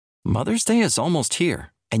Mother's Day is almost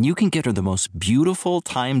here, and you can get her the most beautiful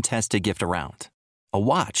time-tested gift around. A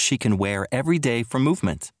watch she can wear every day from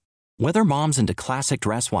Movement. Whether mom's into classic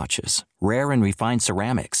dress watches, rare and refined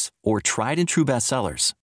ceramics, or tried and true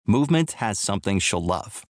bestsellers, Movement has something she'll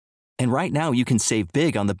love. And right now you can save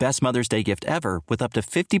big on the best Mother's Day gift ever with up to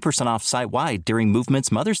 50% off site-wide during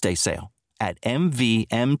Movement's Mother's Day sale at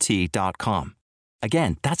MVMT.com.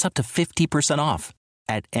 Again, that's up to 50% off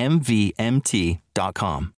at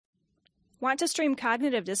MVMT.com. Want to stream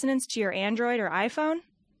Cognitive Dissonance to your Android or iPhone?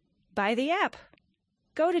 Buy the app.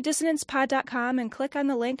 Go to dissonancepod.com and click on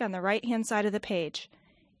the link on the right-hand side of the page.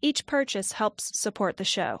 Each purchase helps support the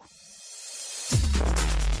show.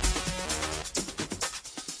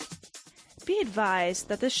 Be advised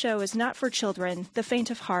that this show is not for children, the faint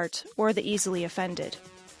of heart, or the easily offended.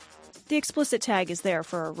 The explicit tag is there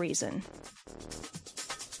for a reason.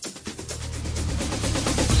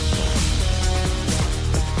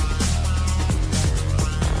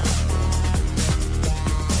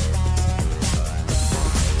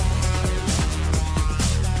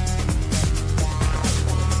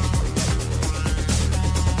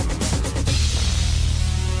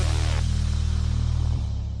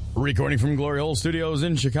 Recording from Glory Hole Studios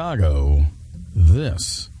in Chicago,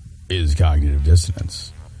 this is Cognitive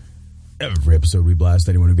Dissonance. Every episode we blast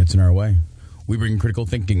anyone who gets in our way. We bring critical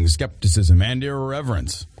thinking, skepticism, and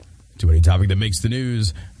irreverence to any topic that makes the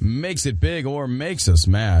news, makes it big, or makes us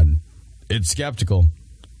mad. It's skeptical,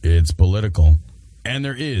 it's political, and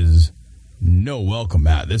there is no welcome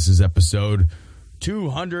mat. This is episode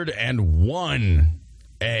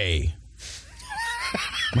 201A.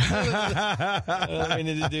 We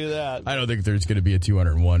need to do that. I don't think there's going to be a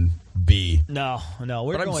 201B. No,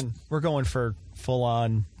 we're going for full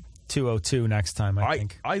on 202 next time. I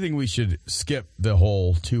think. I think we should skip the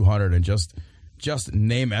whole 200 and just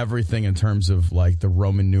name everything in terms of like the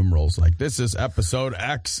Roman numerals. Like this is episode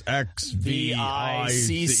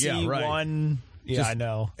XXVICC. Yeah, right. 1. Yeah, just I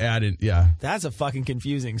know. Add in, yeah. That's a fucking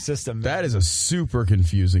confusing system. Man. That is a super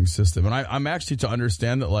confusing system, and I'm actually to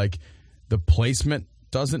understand that like the placement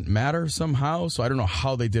doesn't matter somehow, so I don't know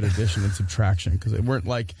how they did addition and subtraction because they weren't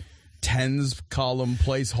like tens column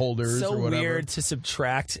placeholders or whatever. So weird to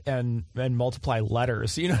subtract and multiply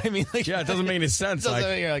letters. You know what I mean? Like, yeah, it doesn't make any sense.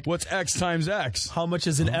 Like, what's X times X? How much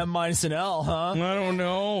is an M minus an L, huh? I don't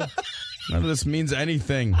know. None of this means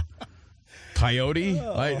anything. Coyote?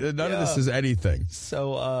 None of this is anything.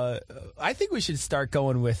 So I think we should start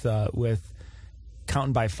going with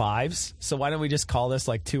counting by fives. So why don't we just call this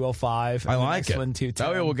like 205? I like it.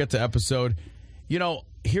 That way we'll get to episode. You know,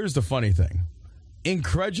 here's the funny thing.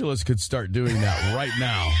 Incredulous could start doing that right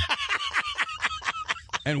now.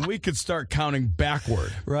 And we could start counting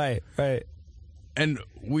backward. Right. And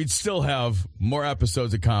we'd still have more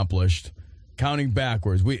episodes accomplished counting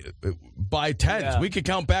backwards. By tens. Yeah. We could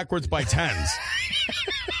count backwards by tens.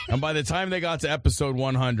 And by the time they got to episode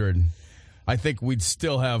 100, I think we'd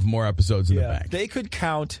still have more episodes in the bank. They could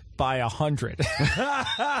count by 100.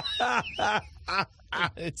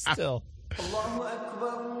 It's still. Allahu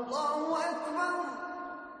Akbar, Allahu Akbar.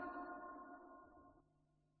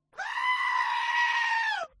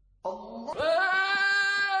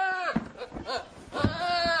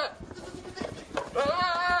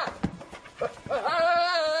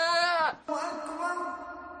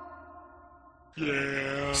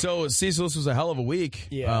 Yeah. So, Cecil, this was a hell of a week.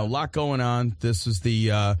 Yeah. A lot going on. This is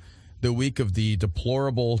the week of the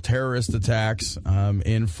deplorable terrorist attacks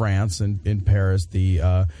in France and in Paris.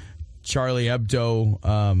 The Charlie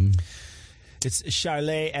Hebdo. It's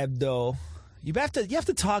Charlie Hebdo. You have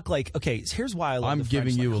to talk like, okay, here's why I love the French. I'm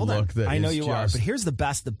giving you a look that I know is you are, but here's the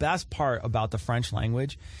best part about the French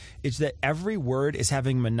language is that every word is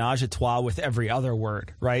having menage a trois with every other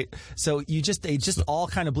word, right? So they just all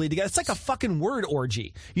kind of bleed together. It's like a fucking word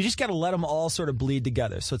orgy. You just got to let them all sort of bleed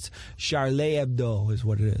together. So it's Charlie Hebdo is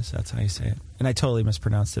what it is. That's how you say it. And I totally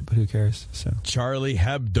mispronounced it, but who cares? So Charlie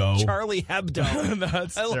Hebdo. Charlie Hebdo.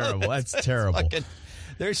 That's terrible. That's terrible.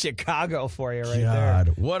 There's Chicago for you right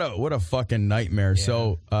God, there. What a fucking nightmare. Yeah.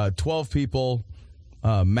 So 12 people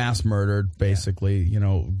mass murdered, basically. Yeah. You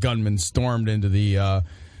know, gunmen stormed into the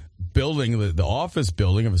building, the office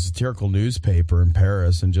building of a satirical newspaper in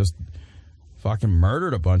Paris and just fucking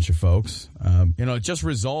murdered a bunch of folks. It just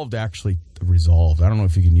resolved. I don't know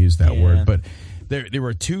if you can use that word, but there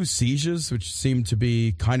were two sieges which seemed to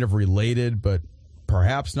be kind of related, but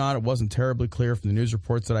perhaps not. It wasn't terribly clear from the news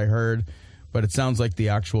reports that I heard. but it sounds like the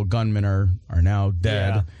actual gunmen are now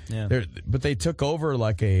dead. Yeah. But they took over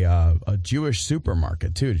like a Jewish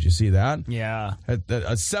supermarket too. Did you see that? Yeah.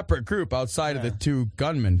 A separate group outside of the two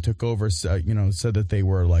gunmen took over. Said that they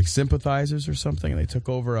were like sympathizers or something. And they took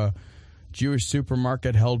over a Jewish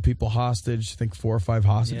supermarket, held people hostage. I think 4 or 5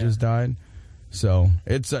 hostages died. So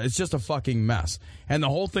it's just a fucking mess. And the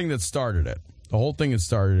whole thing that started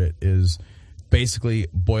it is basically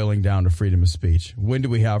boiling down to freedom of speech. When do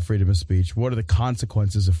we have freedom of speech? What are the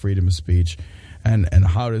consequences of freedom of speech? And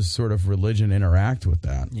how does sort of religion interact with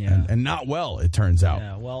that? Yeah. And not well, it turns out.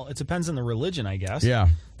 Yeah, well, it depends on the religion, I guess. Yeah.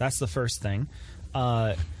 That's the first thing.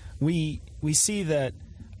 We see that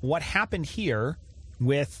what happened here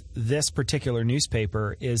with this particular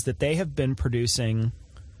newspaper is that they have been producing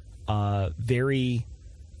very...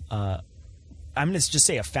 I'm going to just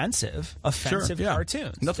say offensive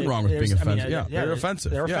cartoons. Nothing wrong with being offensive. They're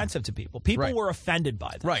offensive. They're offensive to people. People were offended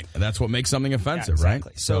by them. Right. That's what makes something offensive,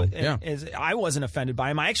 exactly. right? So I wasn't offended by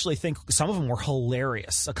them. I actually think some of them were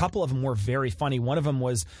hilarious. A couple of them were very funny. One of them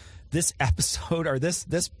was this episode or this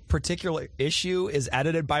particular issue is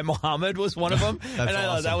edited by Muhammad was one of them. And I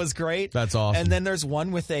thought that was great. That's awesome. And then there's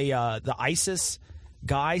one with the ISIS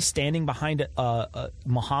guy standing behind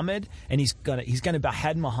Muhammad, and he's gonna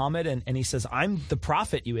behead Muhammad, and he says, "I'm the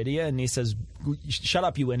prophet, you idiot," and he says, "Shut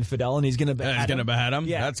up, you infidel," and he's gonna behead him.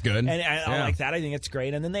 Yeah, that's good. And I like that. I think it's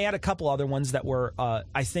great. And then they had a couple other ones that were,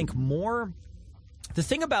 I think, more. The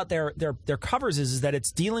thing about their covers is that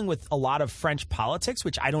it's dealing with a lot of French politics,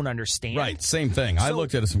 which I don't understand. Right, same thing. I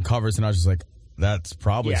looked at some covers and I was just like, that's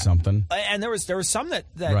probably something. And there was some that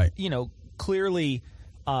clearly.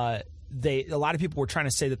 A lot of people were trying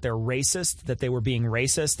to say that they're racist, that they were being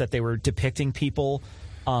racist, that they were depicting people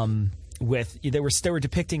they were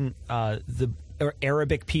depicting the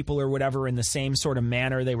Arabic people or whatever in the same sort of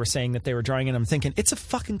manner they were saying that they were drawing. And I'm thinking, it's a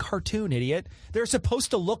fucking cartoon, idiot. They're supposed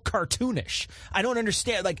to look cartoonish. I don't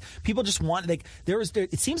understand. Like, people just want, like,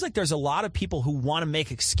 it seems like there's a lot of people who want to make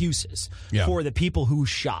excuses for the people who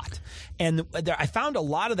shot. And I found a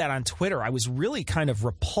lot of that on Twitter. I was really kind of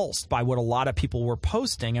repulsed by what a lot of people were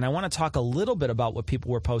posting. And I want to talk a little bit about what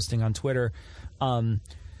people were posting on Twitter,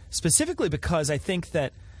 specifically because I think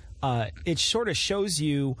that it sort of shows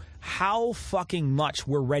you how fucking much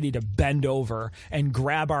we're ready to bend over and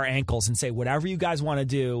grab our ankles and say, whatever you guys want to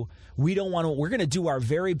do, we're going to do our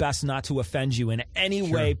very best not to offend you in any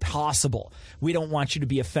way possible. We don't want you to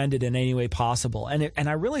be offended in any way possible. And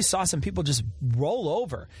I really saw some people just roll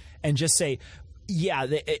over and just say,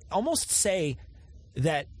 almost say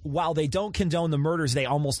that while they don't condone the murders, they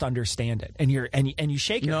almost understand it. And you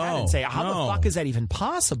shake your head and say, how the fuck is that even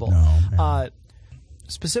possible?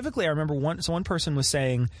 Specifically, I remember one person was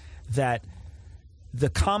saying that the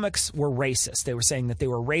comics were racist. They were saying that they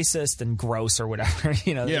were racist and gross or whatever.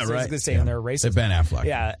 Basically saying they were racist. They're Ben Affleck.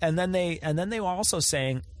 Yeah, and then they were also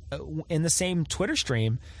saying in the same Twitter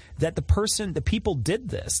stream that the people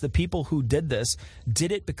who did this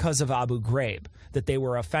did it because of Abu Ghraib, that they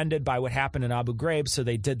were offended by what happened in Abu Ghraib, so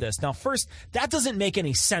they did this. Now, first, that doesn't make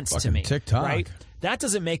any sense to me. TikTok. Right? That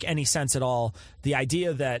doesn't make any sense at all. The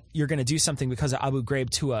idea that you're going to do something because of Abu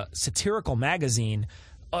Ghraib to a satirical magazine,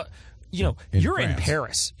 you're in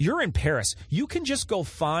Paris. You're in Paris. You can just go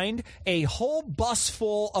find a whole bus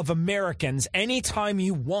full of Americans anytime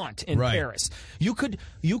you want in Paris. You could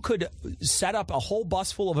set up a whole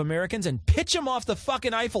bus full of Americans and pitch them off the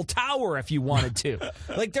fucking Eiffel Tower if you wanted to.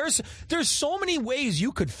 Like, there's so many ways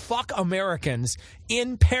you could fuck Americans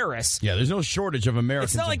in Paris. Yeah, there's no shortage of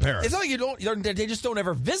Americans in Paris. It's not like they just don't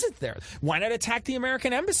ever visit there. Why not attack the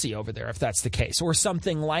American embassy over there if that's the case, or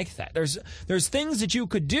something like that? There's things that you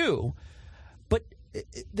could do. But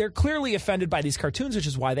they're clearly offended by these cartoons, which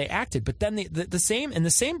is why they acted. But then in the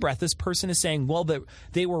same breath, this person is saying, well,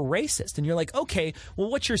 they were racist. And you're like, okay, well,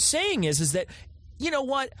 what you're saying is that, you know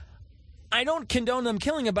what? I don't condone them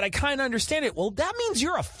killing him, but I kind of understand it. Well, that means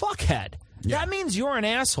you're a fuckhead. Yeah. That means you're an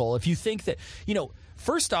asshole if you think that,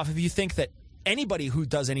 first off, if you think that anybody who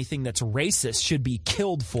does anything that's racist should be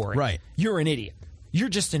killed for it, right, you're an idiot. You're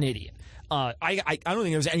just an idiot. I don't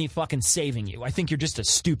think there's any fucking saving you. I think you're just a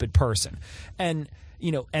stupid person. And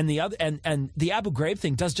and the Abu Ghraib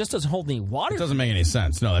thing doesn't hold any water. It doesn't make any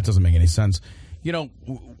sense. No, that doesn't make any sense.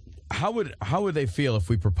 How would they feel if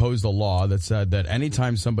we proposed a law that said that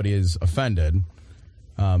anytime somebody is offended,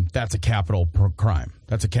 that's a capital crime.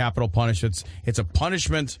 That's a capital punishment. It's a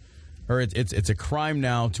punishment, or it's a crime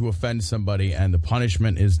now to offend somebody, and the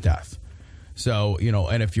punishment is death. So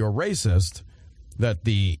and if you're racist, that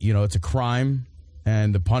it's a crime,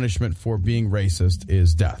 and the punishment for being racist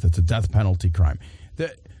is death. It's a death penalty crime.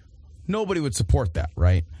 That nobody would support that,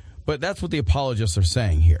 right? But that's what the apologists are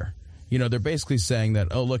saying here. they're basically saying that,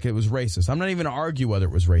 oh, look, it was racist. I'm not even going to argue whether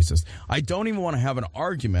it was racist. I don't even want to have an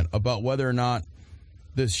argument about whether or not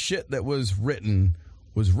the shit that was written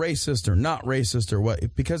was racist or not racist or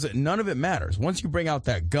what, because none of it matters. Once you bring out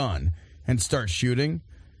that gun and start shooting,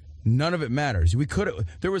 none of it matters.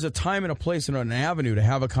 There was a time and a place and an avenue to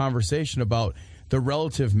have a conversation about the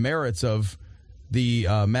relative merits of the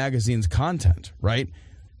magazine's content, right?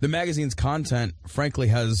 The magazine's content, frankly,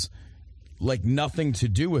 has like nothing to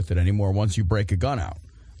do with it anymore once you break a gun out.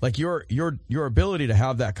 Like your ability to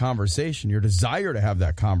have that conversation, your desire to have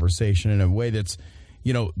that conversation in a way that's,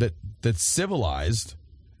 that's civilized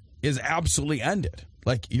is absolutely ended.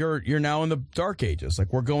 Like you're now in the dark ages.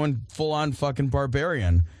 Like we're going full on fucking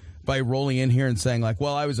barbarian by rolling in here and saying like,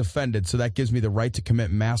 well, I was offended, so that gives me the right to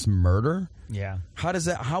commit mass murder. Yeah.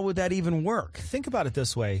 How would that even work? Think about it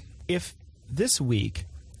this way. If this week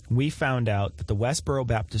we found out that the Westboro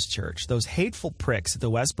Baptist Church, those hateful pricks at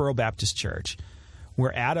the Westboro Baptist Church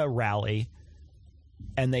were at a rally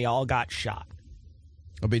and they all got shot.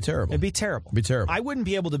 It'd be terrible. It'd be terrible. It'd be terrible. I wouldn't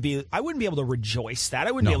be able to rejoice that.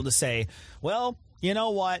 I wouldn't be able to say, well, you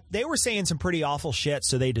know what? They were saying some pretty awful shit,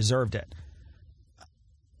 so they deserved it.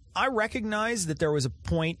 I recognize that there was a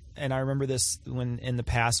point, and I remember this when in the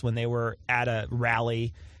past when they were at a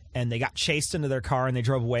rally and they got chased into their car and they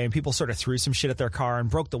drove away and people sort of threw some shit at their car and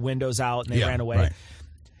broke the windows out and they ran away. Right.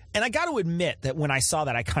 And I got to admit that when I saw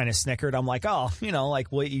that, I kind of snickered. I'm like, oh, you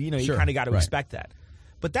kind of got to expect that.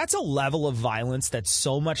 But that's a level of violence that's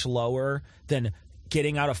so much lower than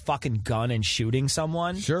getting out a fucking gun and shooting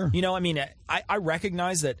someone. Sure. I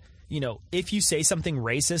recognize that, if you say something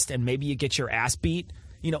racist and maybe you get your ass beat,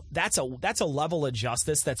 that's a level of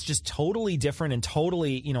justice that's just totally different and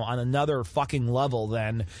totally, on another fucking level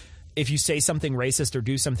than if you say something racist or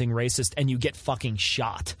do something racist and you get fucking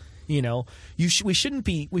shot. We shouldn't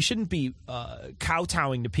be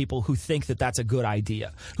kowtowing to people who think that that's a good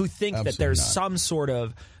idea, who think Absolutely that there's not. some sort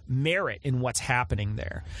of merit in what's happening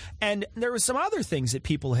there. And there were some other things that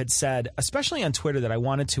people had said, especially on Twitter, that I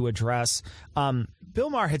wanted to address. Bill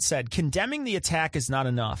Maher had said, condemning the attack is not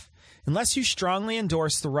enough. Unless you strongly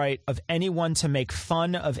endorse the right of anyone to make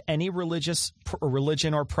fun of any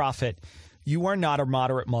religion or prophet, you are not a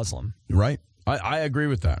moderate Muslim. Right. I agree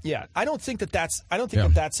with that. Yeah, I don't think that's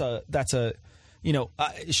a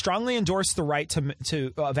strongly endorse the right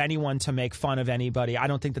of anyone to make fun of anybody. I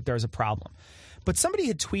don't think that there's a problem. But somebody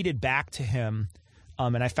had tweeted back to him,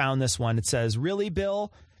 and I found this one. It says, "Really,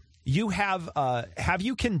 Bill, you have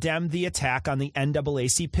you condemned the attack on the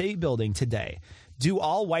NAACP building today? Do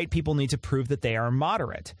all white people need to prove that they are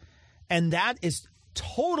moderate?" And that is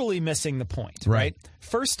totally missing the point, right?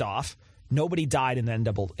 First off, nobody died in the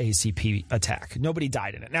NAACP attack. Nobody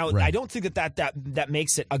died in it. Now, I don't think that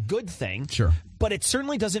makes it a good thing. Sure. But it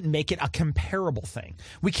certainly doesn't make it a comparable thing.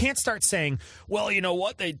 We can't start saying, well, you know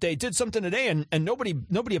what, they did something today and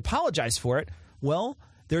nobody apologized for it. Well,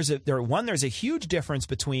 there's a huge difference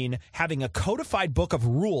between having a codified book of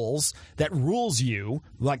rules that rules you,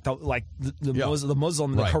 like the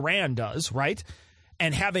Muslim, the Quran does, right?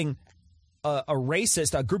 And having a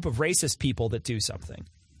group of racist people that do something.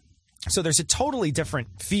 So there's a totally different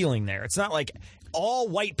feeling there. It's not like all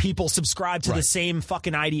white people subscribe to the same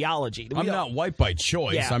fucking ideology. I'm not white by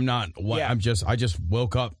choice. Yeah. I'm not white. Yeah. I just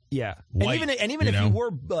woke up. Yeah. White, and even if you were,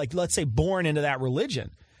 like, let's say, born into that religion,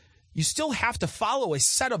 you still have to follow a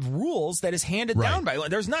set of rules that is handed down by.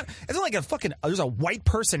 It's not like there's a white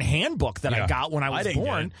person handbook that I got when I was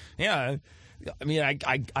born. Yeah. I mean,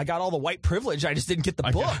 I got all the white privilege. I just didn't get the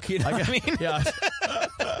book. What I mean? Yeah.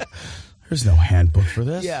 There's no handbook for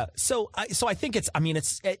this. Yeah. So I think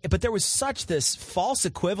but there was such this false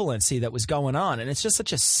equivalency that was going on, and it's just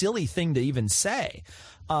such a silly thing to even say.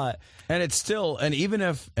 And it's still, and even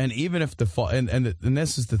if the and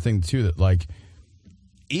this is the thing too, that like,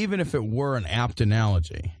 even if it were an apt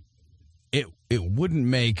analogy, it wouldn't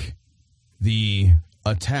make the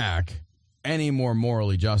attack any more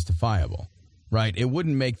morally justifiable, right? It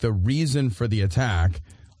wouldn't make the reason for the attack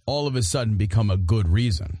all of a sudden become a good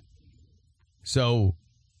reason. So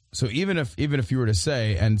even if you were to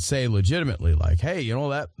say legitimately, like, hey,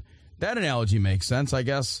 that analogy makes sense, I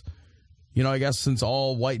guess since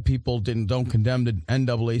all white people don't condemn the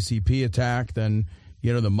NAACP attack, then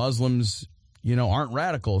the Muslims aren't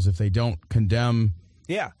radicals if they don't condemn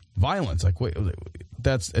violence. Like, wait,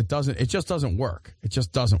 it just doesn't work. It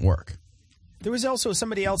just doesn't work. There was also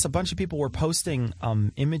a bunch of people were posting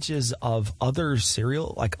images of other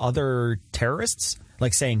other terrorists,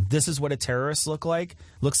 like saying this is what a terrorist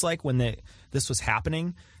looks like when this was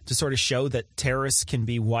happening. to sort of show that terrorists can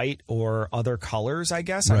be white or other colors, I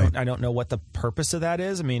guess. Right. I don't know what the purpose of that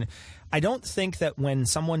is. I mean, I don't think that when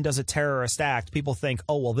someone does a terrorist act, people think,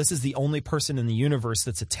 oh, well, this is the only person in the universe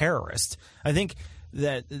that's a terrorist. I think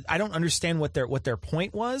that I don't understand what their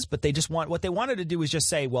point was, but what they wanted to do was just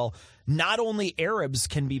say, well, not only Arabs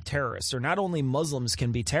can be terrorists, or not only Muslims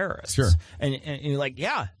can be terrorists. Sure. And you're like,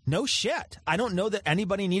 yeah, no shit. I don't know that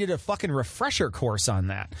anybody needed a fucking refresher course on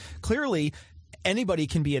that. Clearly, anybody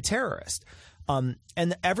can be a terrorist.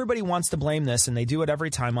 And everybody wants to blame this, and they do it every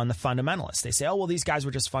time on the fundamentalists. They say, oh, well, these guys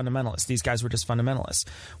were just fundamentalists. These guys were just fundamentalists.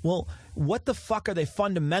 Well, what the fuck are they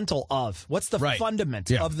fundamental of? What's the fundament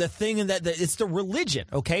of the thing that it's the religion,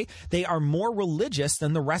 okay? They are more religious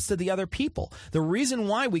than the rest of the other people. The reason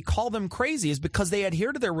why we call them crazy is because they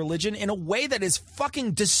adhere to their religion in a way that is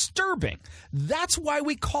fucking disturbing. That's why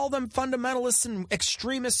we call them fundamentalists and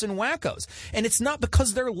extremists and wackos. And it's not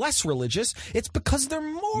because they're less religious. It's because they're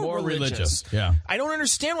more religious. Yeah. I don't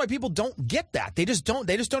understand why people don't get that. They just don't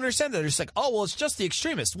understand that. They're just like, oh, well, it's just the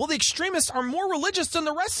extremists. Well, the extremists are more religious than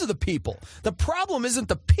the rest of the people. The problem isn't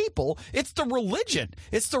the people, it's the religion.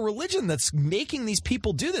 It's the religion that's making these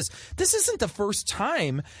people do this. This isn't the first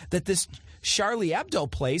time that this Charlie Hebdo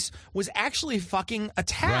place was actually fucking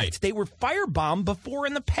attacked. Right. They were firebombed before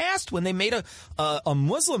in the past when they made a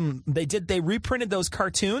Muslim. They reprinted those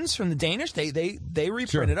cartoons from the Danish. They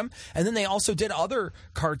reprinted them, and then they also did other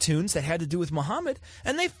cartoons that had to do with Muhammad,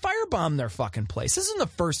 and they firebombed their fucking place. This isn't the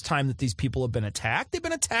first time that these people have been attacked. They've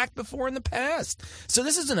been attacked before in the past. So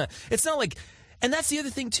this isn't it's not like, and that's the other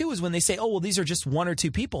thing too, is when they say, oh, well, these are just one or two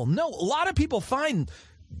people. No, a lot of people find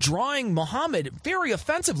drawing Muhammad very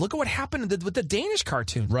offensive. Look at what happened with the Danish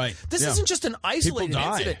cartoon. Right. This isn't just an isolated People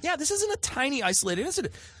die. incident. Yeah, this isn't a tiny isolated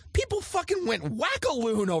incident. People fucking went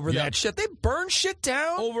whack-a-loon over that shit. They burned shit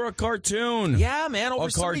down. Over a cartoon. Yeah, man, over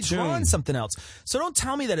A somebody cartoon. drawing something else. So don't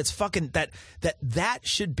tell me that it's fucking, that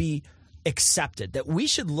should be accepted, that we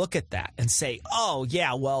should look at that and say, oh,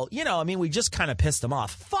 yeah, well, we just kind of pissed them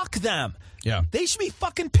off. Fuck them. Yeah. They should be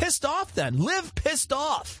fucking pissed off then. Live pissed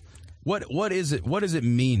off. What is it? What does it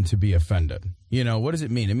mean to be offended? What does it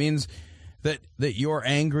mean? It means that you're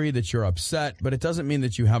angry, that you're upset, but it doesn't mean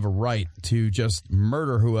that you have a right to just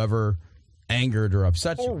murder whoever angered or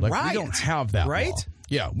upset you. We don't have that right? law.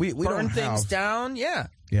 Yeah, we burn don't things have, down. Yeah,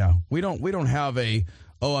 yeah. We don't have a.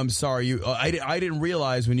 Oh, I'm sorry. I didn't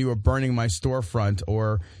realize when you were burning my storefront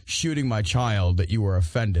or shooting my child that you were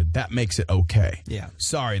offended. That makes it okay. Yeah.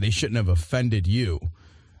 Sorry, they shouldn't have offended you.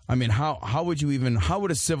 I mean, how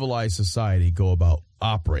would a civilized society go about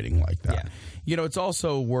operating like that? Yeah. It's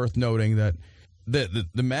also worth noting that the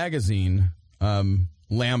magazine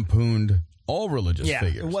lampooned all religious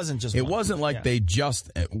figures. It wasn't just It one. wasn't like Yeah. they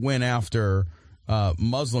just went after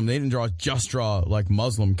Muslim. They didn't just draw like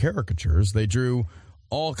Muslim caricatures. They drew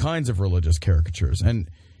all kinds of religious caricatures. And,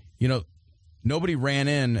 nobody ran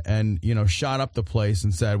in and, shot up the place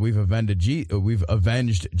and said, we've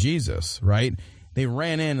avenged Jesus, right? They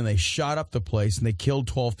ran in and they shot up the place and they killed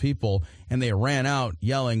 12 people and they ran out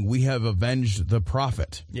yelling, we have avenged the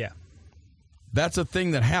prophet. Yeah. That's a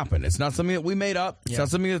thing that happened. It's not something that we made up. It's not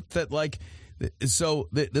something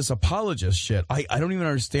this apologist shit, I don't even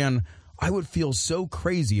understand. I would feel so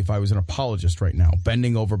crazy if I was an apologist right now,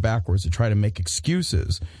 bending over backwards to try to make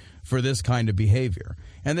excuses for this kind of behavior.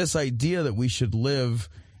 And this idea that we should live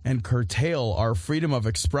and curtail our freedom of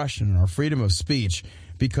expression and our freedom of speech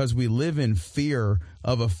because we live in fear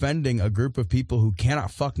of offending a group of people who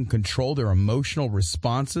cannot fucking control their emotional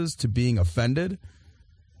responses to being offended,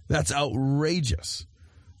 that's outrageous.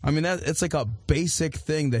 I mean, it's like a basic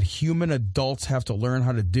thing that human adults have to learn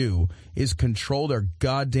how to do is control their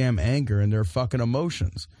goddamn anger and their fucking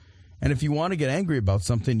emotions. And if you want to get angry about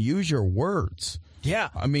something, use your words. Yeah.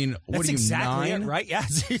 I mean, what That's are you, exactly 9? it, right? Yeah.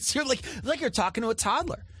 You're like you're talking to a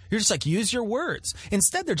toddler. You're just like, use your words.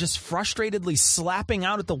 Instead, they're just frustratedly slapping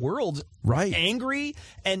out at the world, right? Angry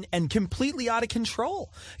and completely out of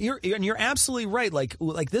control. You're absolutely right.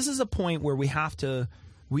 Like this is a point where we have to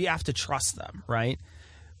trust them, right?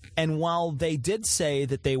 And while they did say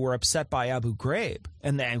that they were upset by Abu Ghraib,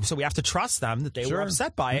 so we have to trust them that they were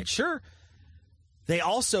upset by it. Sure. They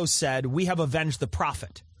also said we have avenged the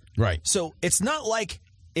prophet. Right. So it's not like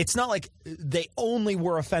they only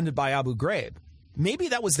were offended by Abu Ghraib. Maybe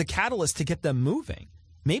that was the catalyst to get them moving.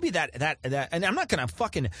 Maybe that, and I'm not going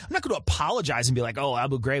to apologize and be like, oh,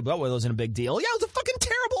 Abu Ghraib, that wasn't a big deal. Yeah, it was a fucking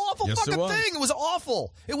terrible, awful fucking thing. It was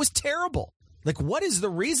awful. It was terrible. Like, what is the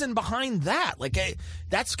reason behind that? Like,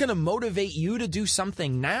 that's going to motivate you to do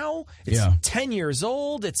something now? It's 10 years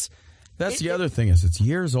old. That's the other thing is it's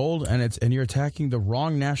years old and you're attacking the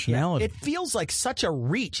wrong nationality. It feels like such a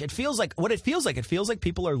reach. It feels like what it feels like. It feels like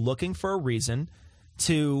people are looking for a reason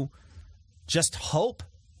to just hope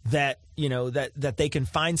that, that they can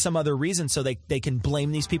find some other reason so they can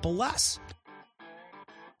blame these people less.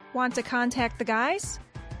 Want to contact the guys?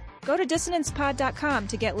 Go to dissonancepod.com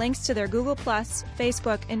to get links to their Google+,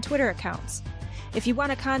 Facebook, and Twitter accounts. If you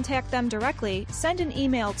want to contact them directly, send an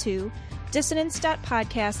email to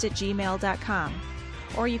dissonance.podcast@gmail.com.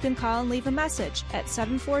 Or you can call and leave a message at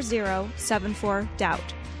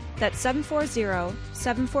 740-74-DOUBT. That's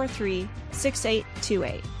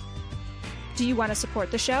 740-743-6828. Do you want to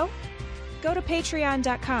support the show? Go to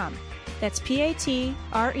patreon.com. That's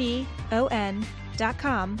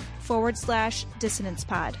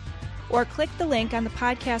patreon.com/dissonancepod. Or click the link on the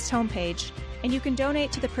podcast homepage, and you can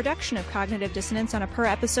donate to the production of Cognitive Dissonance on a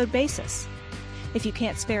per-episode basis. If you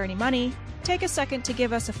can't spare any money, take a second to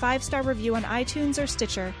give us a 5-star review on iTunes or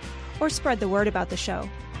Stitcher, or spread the word about the show.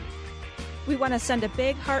 We want to send a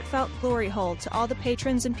big, heartfelt glory hole to all the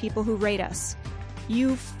patrons and people who rate us.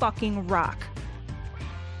 You fucking rock.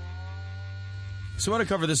 So I want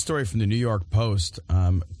to cover this story from the New York Post.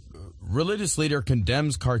 Religious leader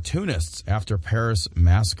condemns cartoonists after Paris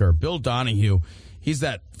massacre. Bill Donahue, he's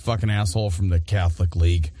that fucking asshole from the Catholic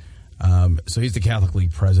League. So he's the Catholic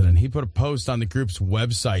League president. He put a post on the group's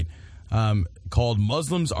website called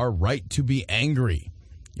Muslims Are Right to Be Angry,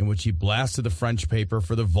 in which he blasted the French paper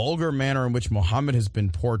for the vulgar manner in which Muhammad has been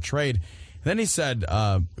portrayed. And then he said,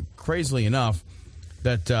 crazily enough,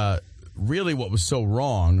 that really what was so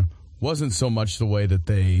wrong wasn't so much the way that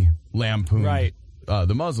they lampooned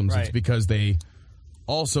the Muslims. It's because they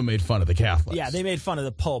also made fun of the Catholics. Yeah, they made fun of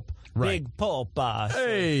the Pope. Right. Big Pope.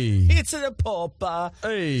 Hey. It's the Pope.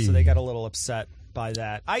 Hey. So they got a little upset by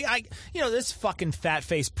that. This fucking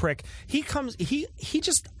fat-faced prick, he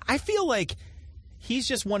just, I feel like he's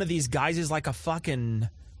just one of these guys who's like a fucking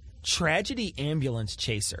tragedy ambulance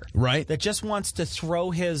chaser. Right. That just wants to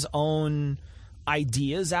throw his own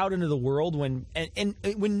ideas out into the world when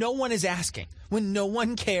no one is asking, when no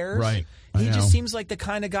one cares. Right. He just seems like the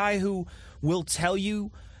kind of guy who will tell you,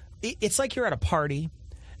 it's like you're at a party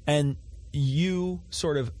and you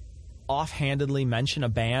sort of offhandedly mention a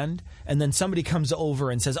band, and then somebody comes over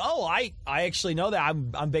and says, "Oh, I actually know that. I'm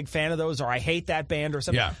a big fan of those," or "I hate that band," or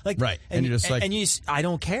something. Yeah, like right. And you're just like, I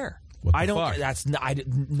don't care. What the I don't. fuck? That's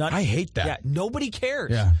not. I hate that. Yeah, nobody cares.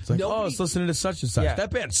 Yeah, it's like, nobody, I was listening to such and such. Yeah. That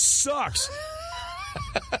band sucks.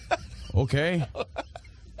 Okay.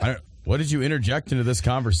 What did you interject into this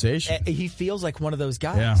conversation? He feels like one of those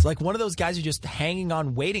guys. Yeah. Like one of those guys who just hanging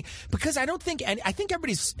on, waiting. Because I think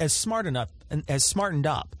everybody's as smartened up and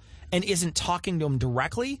isn't talking to him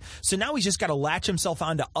directly. So now he's just got to latch himself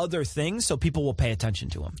onto other things so people will pay attention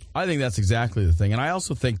to him. I think that's exactly the thing. And I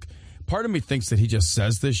also think part of me thinks that he just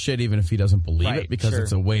says this shit even if he doesn't believe it, because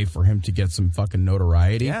it's a way for him to get some fucking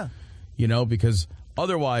notoriety. Yeah. Because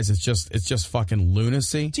otherwise it's just fucking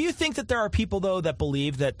lunacy. Do you think that there are people, though, that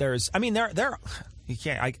believe that there's... I mean, you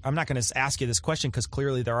can't, I'm not going to ask you this question because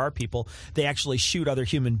clearly there are people, they actually shoot other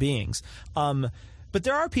human beings. But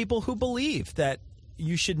there are people who believe that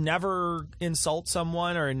you should never insult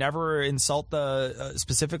someone or never insult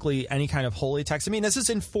specifically any kind of holy text. I mean, this is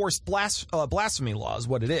enforced blasphemy law is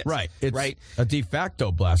what it is. Right. It's right? a de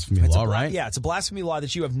facto blasphemy law, right? Yeah, it's a blasphemy law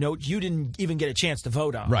that you didn't even get a chance to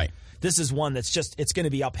vote on. Right. This is one that's it's going to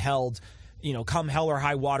be upheld, come hell or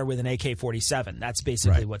high water with an AK-47. That's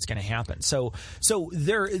basically what's going to happen. So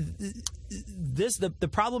the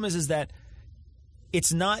problem is that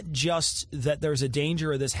it's not just that there's a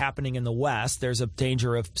danger of this happening in the West. There's a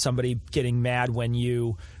danger of somebody getting mad when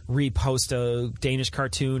you repost a Danish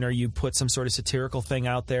cartoon or you put some sort of satirical thing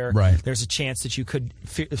out there. Right. There's a chance that you could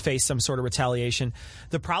face some sort of retaliation.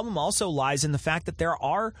 The problem also lies in the fact that there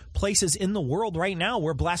are places in the world right now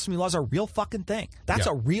where blasphemy laws are a real fucking thing. That's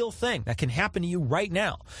a real thing that can happen to you right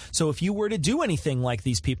now. So if you were to do anything like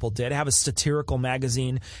these people did, have a satirical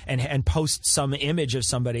magazine and post some image of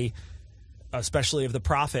somebody, especially of the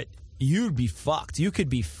prophet, you'd be fucked. You could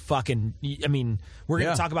be fucking... I mean, we're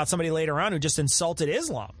going to talk about somebody later on who just insulted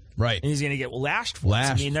Islam. Right. And he's going to get lashed for it.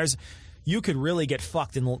 I mean, you could really get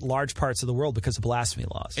fucked in large parts of the world because of blasphemy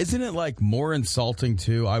laws. Isn't it like more insulting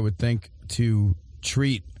too, I would think, to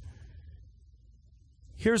treat...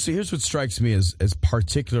 Here's what strikes me as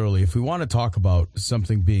particularly, if we want to talk about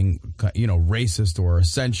something being, racist or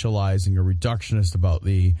essentializing or reductionist about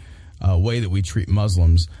the way that we treat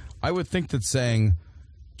Muslims, I would think that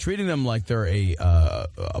treating them like they're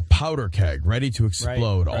a powder keg ready to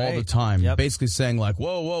explode all the time, basically saying like,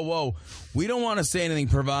 whoa, we don't want to say anything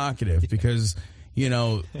provocative because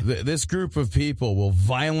this group of people will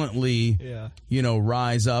violently,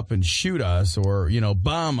 rise up and shoot us or,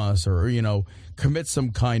 bomb us or, commit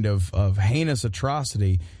some kind of heinous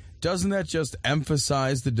atrocity, doesn't that just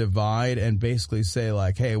emphasize the divide and basically say,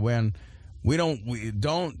 like, hey, when we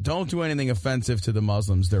don't do anything offensive to the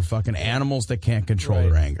Muslims. They're fucking animals that can't control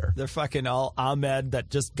their anger. They're fucking all Ahmed that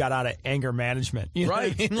just got out of anger management. You know what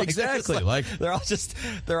I mean? Like, exactly. Like they're all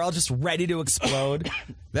just ready to explode.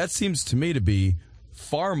 That seems to me to be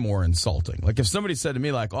far more insulting. Like if somebody said to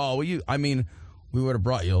me, like, "Oh, well, we would have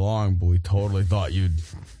brought you along, but we totally thought you'd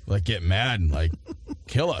like get mad and like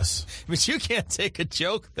kill us." But you can't take a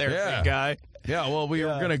joke there, big guy. Yeah, well, we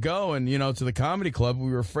were going to go and, to the comedy club.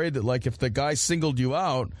 We were afraid that, like, if the guy singled you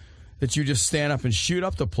out, that you just stand up and shoot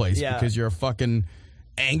up the place because you're a fucking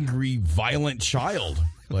angry, violent child.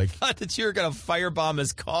 Like, thought that you were going to firebomb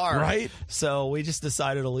his car. Right? So we just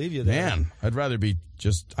decided to leave you there. Man, I'd rather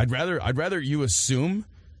you assume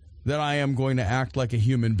that I am going to act like a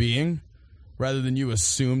human being rather than you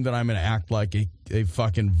assume that I'm going to act like a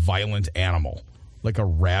fucking violent animal, like a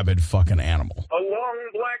rabid fucking animal. A long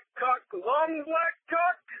black cock, a long black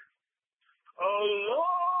cock,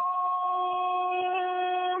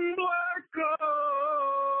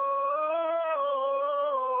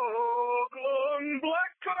 long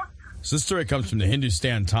black cock. So this story comes from the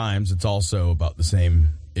Hindustan Times. It's also about the same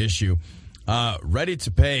issue. Ready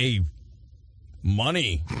to pay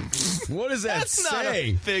money. What does that That's say? Not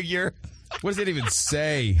a figure. What does it even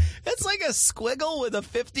say? It's like a squiggle with a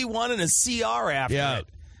 51 and a CR after it.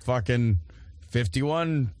 Fucking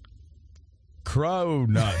 51 crow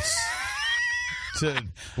nuts. To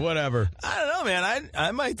whatever. I don't know, man.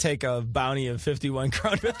 I might take a bounty of 51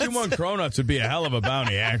 crow nuts. 51 crow nuts would be a hell of a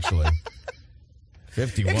bounty, actually.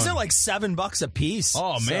 51. Because they're like $7 a piece.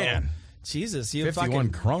 Oh, man. Jesus, you 51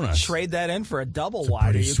 fucking crow nuts. trade that in for a double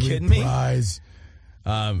wide. Are you kidding me? Prize.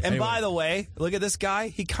 And by the way, look at this guy.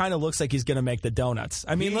 He kind of looks like he's going to make the donuts.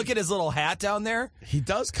 I mean, look at his little hat down there. He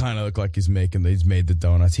does kind of look like he's made the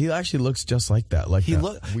donuts. He actually looks just like that. Like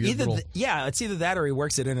it's either that or he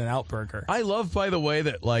works at In-N-Out Burger. I love, by the way,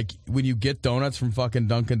 that like when you get donuts from fucking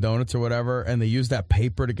Dunkin' Donuts or whatever, and they use that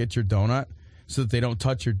paper to get your donut so that they don't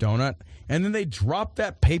touch your donut, and then they drop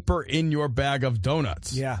that paper in your bag of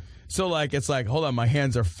donuts. Yeah. So like it's like, hold on, my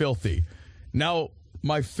hands are filthy. Now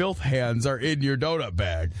my filth hands are in your donut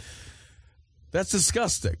bag. That's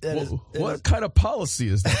disgusting. What kind of policy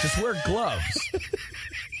is that? Just wear gloves.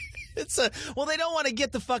 Well, they don't want to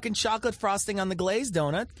get the fucking chocolate frosting on the glazed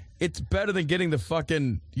donut. It's better than getting the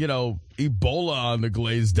fucking, Ebola on the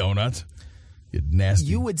glazed donut. You nasty.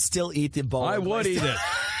 You would still eat the Ebola. I would eat it.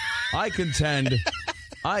 I contend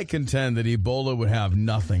that Ebola would have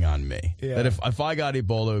nothing on me. Yeah. That if I got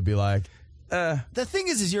Ebola, it would be like, The thing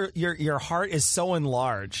is your heart is so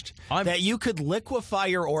enlarged that you could liquefy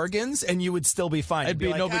your organs and you would still be fine. It'd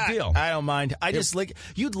be no big deal. I don't mind.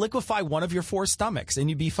 You'd liquefy one of your 4 stomachs and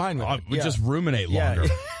you'd be fine with it. Would just ruminate longer.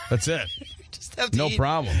 That's it. Just have to no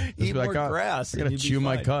problem. Eat be more grass. I gotta chew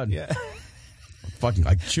my cud. Yeah. Fucking,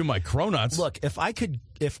 I chew my cronuts. Look, if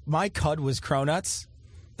my cud was cronuts,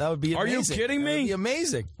 that would be amazing. Are you kidding me? That would be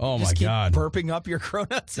amazing. Oh, just my keep God. burping up your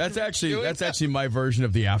cronuts. That's actually my version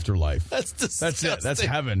of the afterlife. That's disgusting. That's it. That's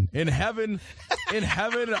heaven. In heaven,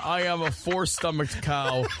 I am a 4-stomached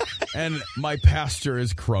cow, and my pasture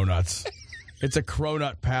is cronuts. It's a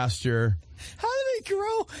cronut pasture. How do they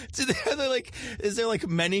grow? Is there like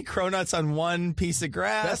many cronuts on one piece of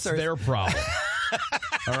grass? That's their problem.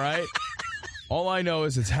 All right? All I know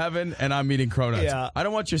is it's heaven, and I'm eating cronuts. Yeah. I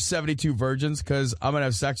don't want your 72 virgins, because I'm going to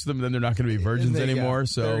have sex with them, and then they're not going to be virgins anymore.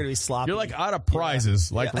 So they're going to be sloppy. You're like out of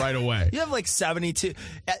prizes, right away. You have like 72.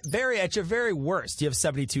 At your very worst, you have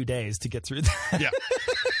 72 days to get through that. Yeah.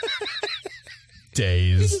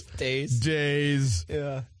 Days.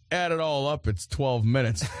 Yeah. Add it all up, it's 12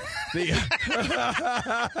 minutes.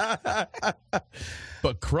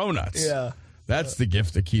 But cronuts. Yeah. That's the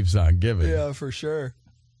gift that keeps on giving. Yeah, for sure.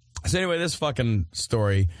 So anyway, this fucking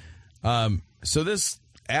story. So this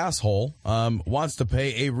asshole wants to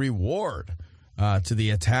pay a reward to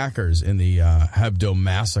the attackers in the Hebdo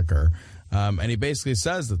massacre. And he basically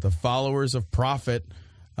says that the followers of Prophet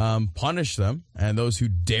punish them, and those who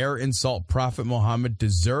dare insult Prophet Muhammad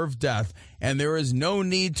deserve death, and there is no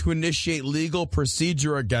need to initiate legal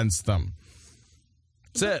procedure against them.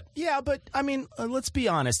 That's it. Yeah, but, I mean, let's be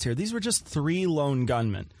honest here. These were just 3 lone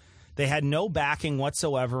gunmen. They had no backing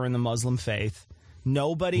whatsoever in the Muslim faith. There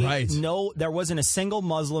wasn't a single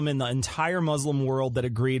Muslim in the entire Muslim world that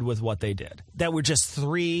agreed with what they did. That were just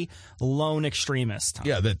 3 lone extremists.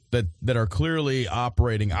 Yeah, that are clearly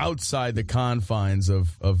operating outside the confines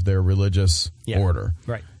of their religious order.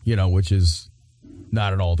 Right. Which is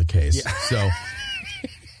not at all the case. Yeah. So,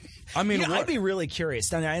 I mean, I'd be really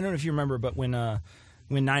curious. I don't know if you remember, but when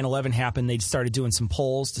 9/11 happened, they started doing some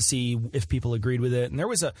polls to see if people agreed with it, and there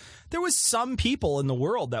was some people in the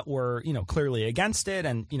world that were clearly against it,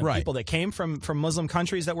 and people that came from Muslim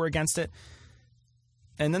countries that were against it.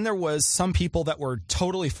 And then there was some people that were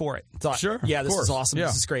totally for it. Thought, sure, yeah, this is awesome. Yeah,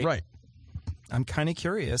 this is great. Right. I'm kind of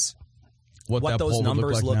curious what those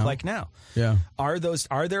numbers look like now. Yeah. Are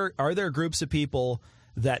there groups of people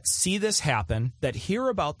that see this happen, that hear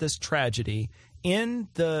about this tragedy in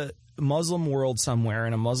the Muslim world somewhere,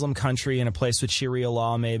 in a Muslim country, in a place with Sharia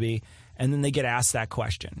law maybe, and then they get asked that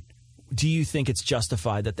question? Do you think it's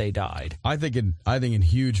justified that they died? I think in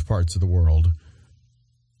huge parts of the world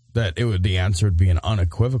that the answer would be an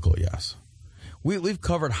unequivocal yes. We've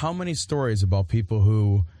covered how many stories about people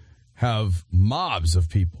who have mobs of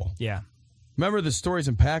people. Yeah. Remember the stories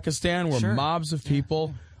in Pakistan where mobs of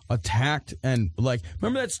people attacked and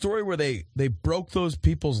remember that story where they broke those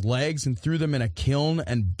people's legs and threw them in a kiln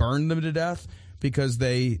and burned them to death because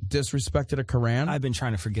they disrespected a Quran? I've been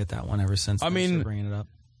trying to forget that one ever since. Bringing it up.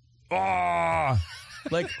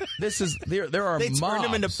 This is there are they mobs. Turned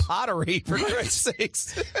them into pottery for Christ's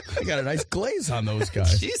sakes. They got a nice glaze on those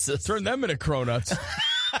guys. Jesus. Turn them into cronuts.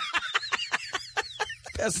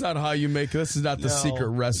 That's not how you make. This is not the secret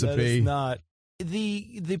recipe. That is not.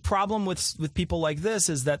 The problem with people like this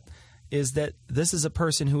is that this is a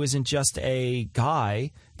person who isn't just a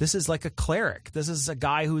guy. This is like a cleric. This is a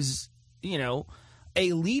guy who's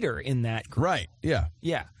a leader in that group. Right. Yeah.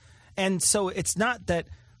 Yeah. And so it's not that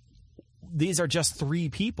these are just three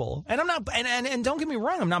people. And I'm not, and don't get me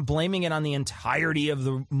wrong, I'm not blaming it on the entirety of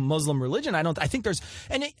the Muslim religion. I think there's,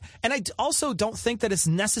 and I also don't think that it's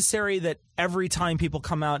necessary that every time people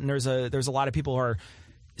come out and there's a lot of people who are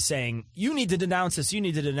saying, you need to denounce this, you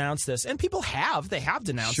need to denounce this. And people have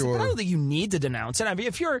denounced it. But I don't think you need to denounce it. I mean,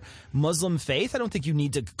 if you're Muslim faith, I don't think you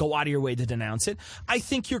need to go out of your way to denounce it. I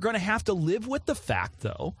think you're going to have to live with the fact,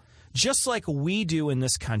 though, just like we do in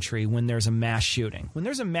this country when there's a mass shooting. When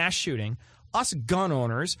there's a mass shooting, us gun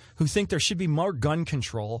owners who think there should be more gun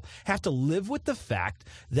control have to live with the fact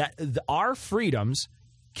that our freedoms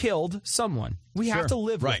killed someone. We have to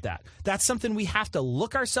live with that. That's something we have to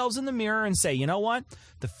look ourselves in the mirror and say, you know what?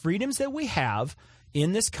 The freedoms that we have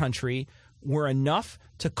in this country were enough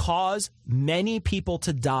to cause many people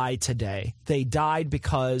to die today. They died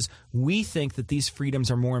because we think that these freedoms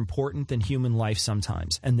are more important than human life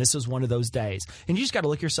sometimes. And this is one of those days. And you just got to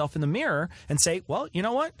look yourself in the mirror and say, well, you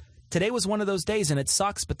know what? Today was one of those days, and it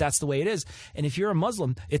sucks, but that's the way it is. And if you're a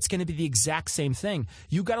Muslim, it's going to be the exact same thing.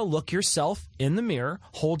 You got to look yourself in the mirror,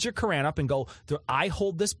 hold your Quran up, and go, I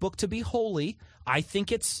hold this book to be holy. I think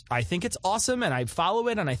it's awesome, and I follow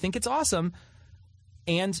it, and I think it's awesome.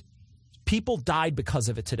 And people died because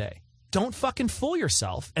of it today. Don't fucking fool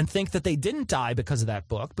yourself and think that they didn't die because of that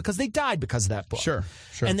book, because they died because of that book. Sure.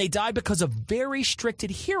 And they died because of very strict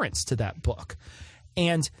adherence to that book.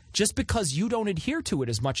 And just because you don't adhere to it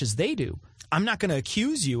as much as they do, I'm not going to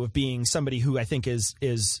accuse you of being somebody who I think is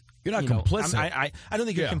you're not complicit. I don't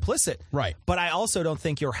think you're complicit. Right. But I also don't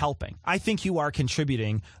think you're helping. I think you are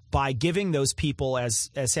contributing by giving those people, as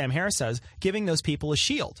Sam Harris says, giving those people a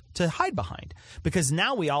shield to hide behind. Because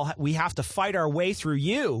now we have to fight our way through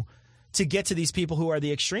you to get to these people who are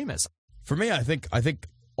the extremists. For me, I think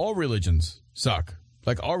all religions suck.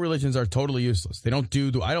 Like, all religions are totally useless. They don't do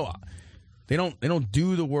They don't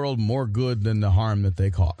do the world more good than the harm that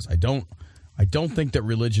they cause. I don't think that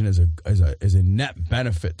religion is a net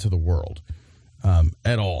benefit to the world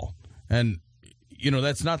at all. And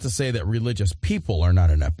that's not to say that religious people are not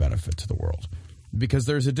a net benefit to the world, because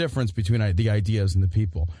there's a difference between the ideas and the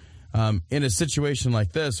people. In a situation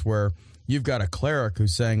like this where you've got a cleric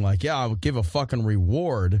who's saying, like, yeah, I'll give a fucking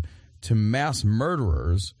reward to mass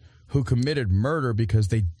murderers who committed murder because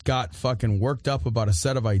they got fucking worked up about a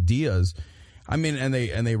set of ideas. I mean, and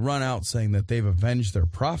they run out saying that they've avenged their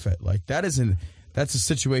prophet. Like, that's a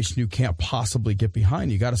situation you can't possibly get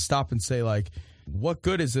behind. You got to stop and say, like, what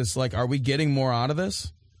good is this? Like, are we getting more out of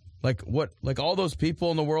this? Like, what? Like, all those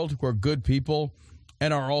people in the world who are good people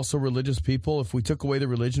and are also religious people, if we took away the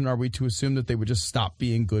religion, are we to assume that they would just stop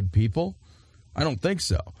being good people? I don't think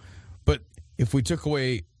so. But if we took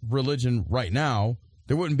away religion right now,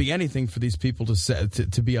 there wouldn't be anything for these people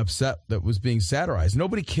to be upset that was being satirized.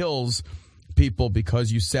 Nobody kills people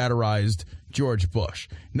because you satirized George Bush.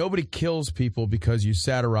 Nobody kills people because you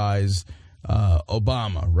satirize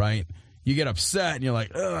Obama, right? You get upset and you're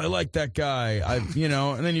like, oh, I like that guy, and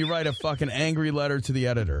then you write a fucking angry letter to the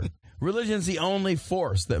editor. Religion's the only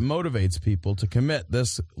force that motivates people to commit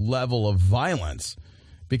this level of violence,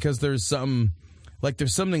 because there's some Like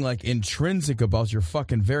there's something like intrinsic about your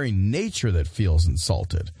fucking very nature that feels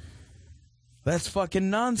insulted. That's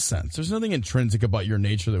fucking nonsense. There's nothing intrinsic about your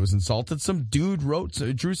nature that was insulted. Some dude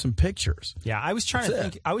drew some pictures. Yeah, I was trying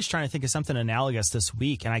to think of something analogous this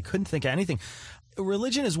week, and I couldn't think of anything.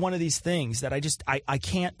 Religion is one of these things that I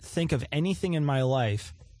can't think of anything in my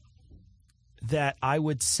life that I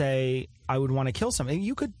would say I would want to kill something.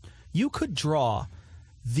 You could draw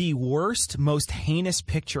the worst, most heinous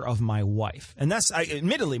picture of my wife. And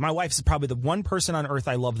admittedly, my wife is probably the one person on earth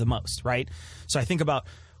I love the most, right? So I think about,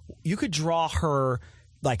 you could draw her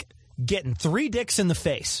like getting 3 dicks in the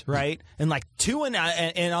face, right? And like 2 in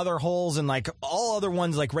other holes and like all other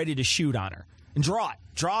ones like ready to shoot on her. And draw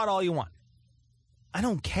it all you want. I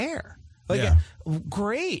don't care. Like,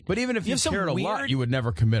 great. But even if you cared a lot, you would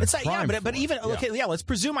never commit a crime. But even, let's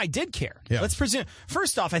presume I did care. Yeah. Let's presume,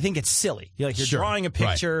 first off, I think it's silly. You're drawing a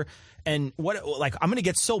picture, and I'm going to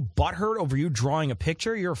get so butthurt over you drawing a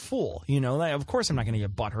picture. You're a fool. Of course I'm not going to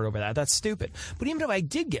get butthurt over that. That's stupid. But even if I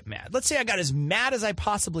did get mad, let's say I got as mad as I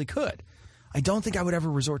possibly could, I don't think I would ever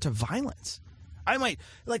resort to violence. I might,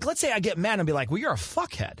 let's say I get mad and be like, well, you're a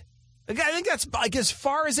fuckhead. I think that's like as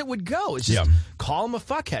far as it would go. It's just call him a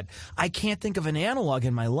fuckhead. I can't think of an analog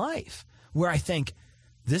in my life where I think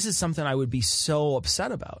this is something I would be so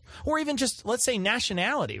upset about. Or even just, let's say,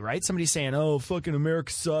 nationality, right? Somebody saying, oh, fucking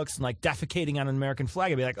America sucks, and like defecating on an American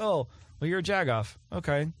flag. I'd be like, oh, well, you're a jagoff.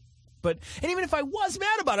 Okay. And even if I was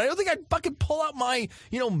mad about it, I don't think I'd fucking pull out my,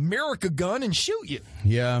 America gun and shoot you.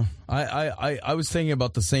 Yeah. I was thinking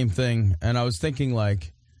about the same thing, and I was thinking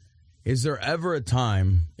like, is there ever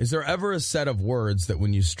a set of words that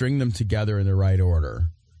when you string them together in the right order,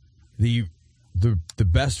 the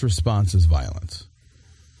best response is violence?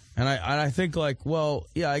 And I think like, well,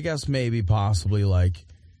 yeah, I guess maybe possibly like,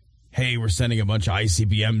 hey, we're sending a bunch of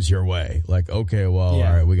ICBMs your way. Like, okay, well, all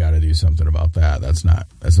right, we got to do something about that. That's not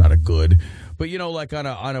a good. But like on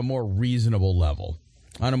a more reasonable level.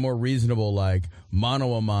 On a more reasonable, like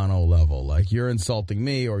mano a mano level, like you're insulting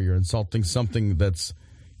me or you're insulting something that's,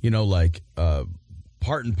 like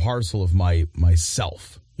part and parcel of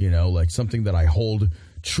myself, like something that I hold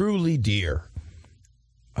truly dear.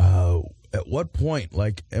 At what point,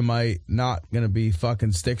 like, am I not going to be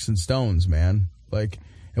fucking sticks and stones, man? Like,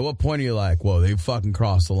 at what point are you like, whoa, they fucking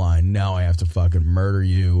crossed the line. Now I have to fucking murder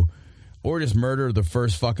you. Or just murder the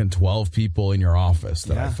first fucking 12 people in your office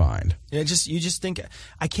that I find. Yeah, you just think,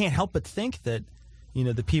 I can't help but think that,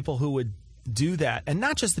 the people who would do that, and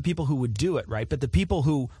not just the people who would do it, right, but the people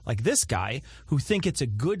who, like this guy, who think it's a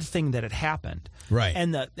good thing that it happened, right?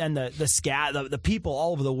 And the people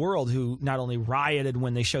all over the world who not only rioted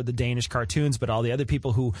when they showed the Danish cartoons, but all the other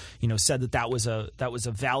people who said that was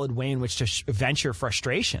a valid way in which to vent your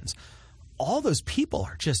frustrations. All those people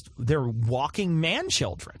are they're walking man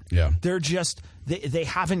children. Yeah, they're just they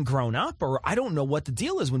haven't grown up, or I don't know what the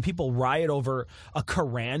deal is when people riot over a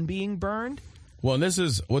Quran being burned. Well, and this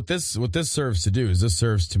is what this serves to do is this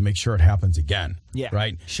serves to make sure it happens again. Yeah.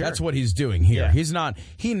 Right? Sure. That's what he's doing here. Yeah.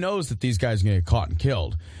 He knows that these guys are going to get caught and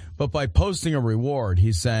killed. But by posting a reward,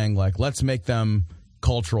 he's saying, like, let's make them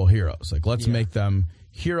cultural heroes. Like, let's make them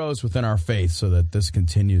heroes within our faith so that this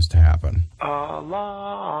continues to happen.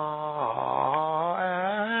 Allah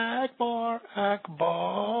Akbar,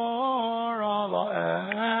 Akbar,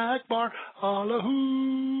 Allah Akbar,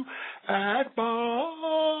 Allahu Akbar.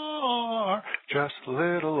 Just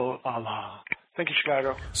little old Allah. Thank you,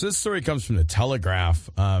 Chicago. So this story comes from the Telegraph.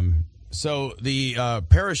 So the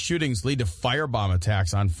Paris shootings lead to firebomb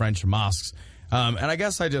attacks on French mosques. And I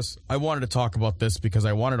guess I wanted to talk about this because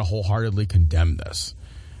I wanted to wholeheartedly condemn this.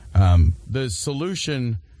 The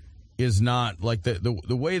solution is not like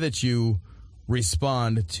the way that you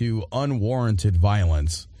respond to unwarranted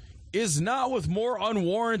violence is not with more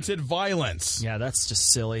unwarranted violence. Yeah, that's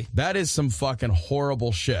just silly. That is some fucking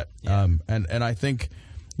horrible shit. Yeah. And I think,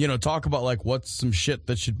 talk about like what's some shit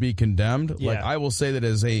that should be condemned. Yeah. Like I will say that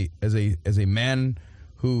as a man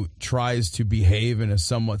who tries to behave in a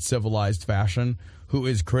somewhat civilized fashion, who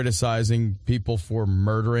is criticizing people for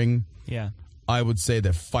murdering. Yeah. I would say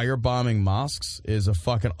that firebombing mosques is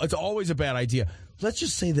it's always a bad idea. Let's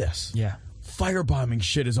just say this. Yeah. Firebombing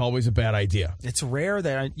shit is always a bad idea. It's rare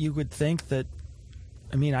that you would think that.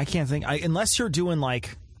 I mean, I can't think unless you're doing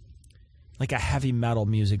like a heavy metal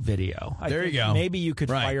music video. There you go. Maybe you could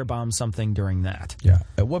firebomb something during that. Yeah.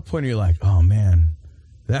 At what point are you like, oh man,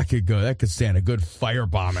 that could stand a good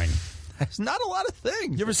firebombing? There's not a lot of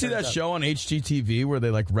things. You ever see that show on HGTV where they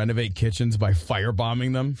like renovate kitchens by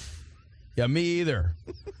firebombing them? Yeah, me either.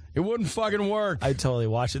 It wouldn't fucking work. I'd totally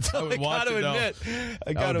watch it. I gotta admit.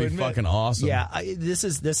 That would be fucking awesome. Yeah, this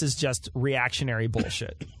is just reactionary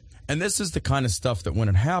bullshit. And this is the kind of stuff that when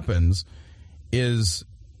it happens is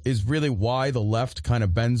really why the left kind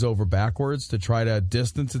of bends over backwards to try to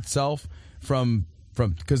distance itself from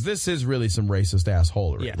because this is really some racist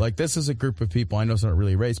assholery. Yeah. Like, this is a group of people, I know it's not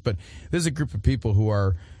really race, but this is a group of people who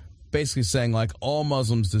are basically saying, like, all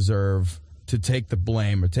Muslims deserve to take the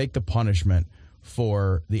blame or take the punishment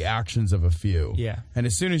for the actions of a few. Yeah. And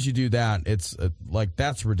as soon as you do that, it's like,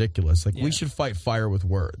 that's ridiculous. Like, Yeah. we should fight fire with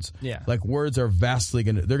words. Yeah. Like, words are they're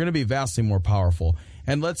going to be vastly more powerful.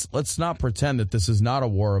 And let's not pretend that this is not a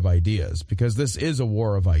war of ideas, because this is a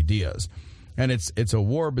war of ideas. And it's a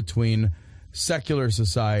war between secular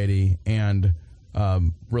society and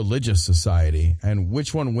religious society. And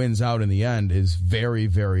which one wins out in the end is very,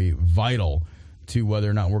 very vital to whether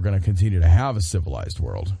or not we're going to continue to have a civilized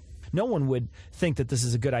world. No one would think that this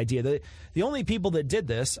is a good idea. The only people that did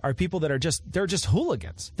this are people that are they're just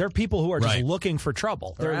hooligans. They're people who are just Right. looking for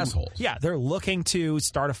trouble. They're assholes. Yeah, they're looking to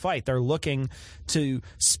start a fight. They're looking to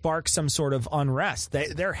spark some sort of unrest.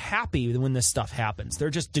 They're happy when this stuff happens. They're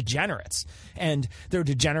just degenerates. And there are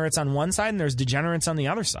degenerates on one side and there's degenerates on the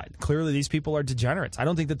other side. Clearly, these people are degenerates. I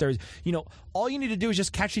don't think that there's, all you need to do is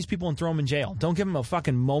just catch these people and throw them in jail. Don't give them a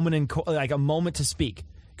fucking moment a moment to speak.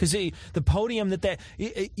 Because the podium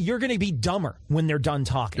you're going to be dumber when they're done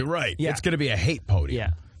talking. You're right. Yeah. It's going to be a hate podium.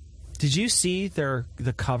 Yeah. Did you see the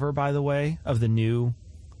cover, by the way, of the new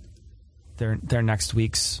their next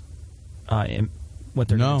week's what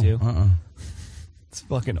they're going to do? It's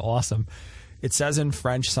fucking awesome. It says in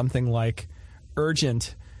French something like,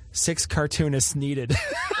 "Urgent, 6 cartoonists needed."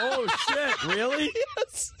 Oh shit! Really?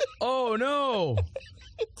 Yes. Oh no!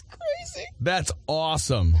 It's crazy. That's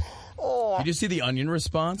awesome. Did you see the Onion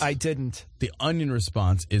response? I didn't. The Onion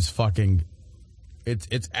response is fucking.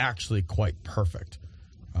 It's actually quite perfect.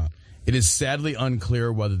 It is sadly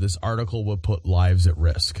unclear whether this article will put lives at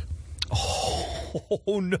risk.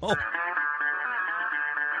 Oh no.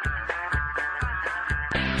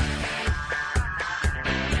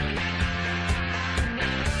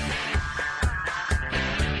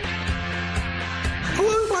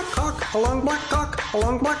 Along black cock, along black cock,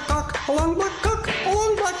 along black cock, along black cock,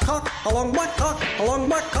 along black cock, along black cock, along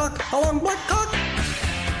black cock, along black cock.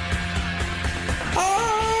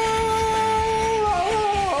 Along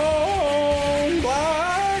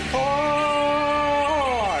black cock.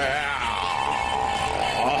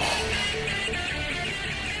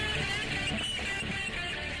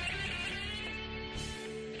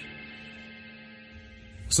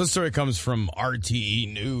 So this story comes from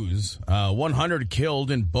RTE News. 100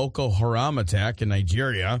 killed in Boko Haram attack in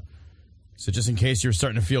Nigeria. So just in case you're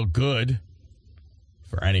starting to feel good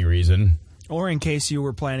for any reason. Or in case you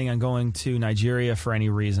were planning on going to Nigeria for any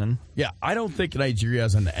reason. Yeah, I don't think Nigeria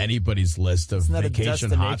is on anybody's list of not a vacation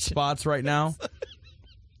destination. hotspots right now.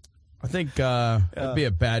 I think that'd be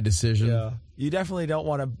a bad decision. Yeah. You definitely don't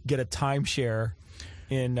want to get a timeshare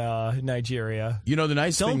in Nigeria. You know, the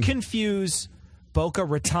nice Don't thing... confuse Boca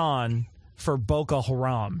Raton for Boko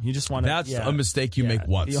Haram. You just want to... That's a mistake you make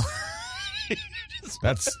once.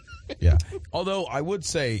 That's... Yeah. Although I would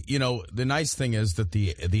say, the nice thing is that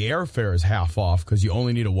the airfare is half off because you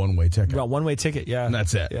only need a one-way ticket. Well, one-way ticket, yeah. And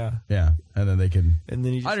that's it. Yeah. Yeah. And then they can... And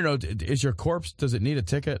then you just, I don't know. Is your corpse... Does it need a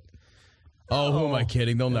ticket? Oh, who am I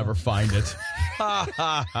kidding? They'll never find it. Ha,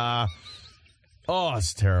 ha, ha. Oh,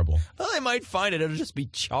 it's terrible. well, they might find it. It'll just be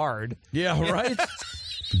charred. Yeah, right?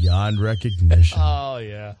 Beyond recognition. Oh,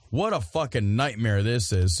 yeah. What a fucking nightmare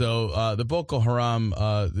this is. So the Boko Haram,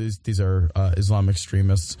 these are Islamic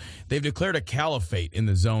extremists. They've declared a caliphate in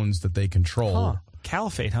the zones that they control. Huh.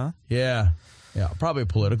 Caliphate, huh? Yeah. Yeah, probably a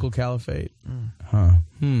political caliphate. Huh.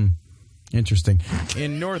 Interesting.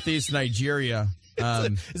 In northeast Nigeria.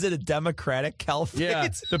 Is it a democratic caliphate? Yeah,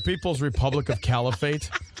 the People's Republic of Caliphate.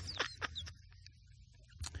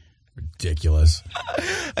 Ridiculous.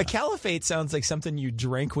 A caliphate sounds like something you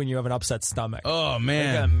drink when you have an upset stomach. Oh,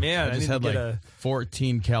 man. Like, man, I I just need had to like get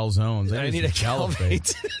 14 calzones. I need a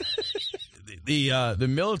caliphate. The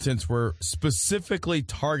militants were specifically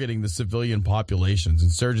targeting the civilian populations.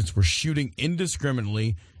 Insurgents were shooting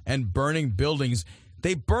indiscriminately and burning buildings.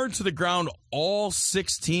 They burned to the ground all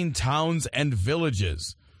 16 towns and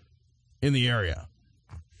villages in the area.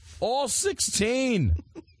 All 16.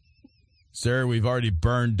 Sir, we've already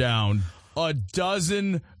burned down a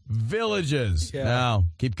dozen villages. Yeah. Now,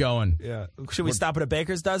 keep going. Yeah. Should we stop at a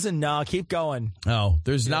baker's dozen? No, keep going. Oh,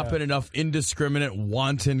 there's not been enough indiscriminate,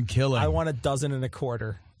 wanton killing. I want a dozen and a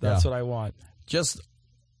quarter. That's what I want. Just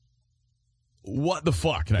what the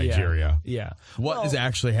fuck, Nigeria? Yeah. What is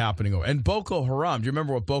actually happening? And Boko Haram, do you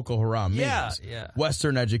remember what Boko Haram means? Yeah.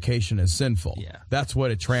 Western education is sinful. Yeah. That's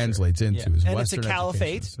what it translates into. Yeah. Is And Western it's a caliphate.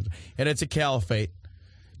 education is sinful. And it's a caliphate.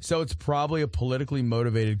 So it's probably a politically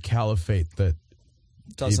motivated caliphate that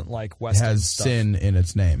Doesn't like Western has stuff. sin in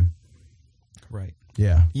its name. Right.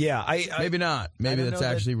 Yeah. Yeah. Maybe not. Maybe don't that's know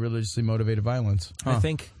that- actually religiously motivated violence. I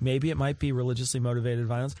think maybe it might be religiously motivated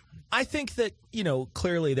violence. I think that,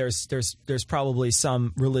 clearly there's probably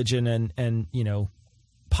some religion and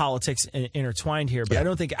politics intertwined here, but Yeah.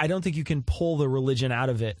 I don't think you can pull the religion out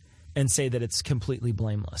of it and say that it's completely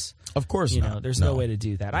blameless. Of course not. There's no way to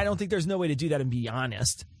do that. I don't think there's no way to do that and be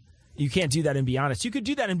honest. You can't do that and be honest. You could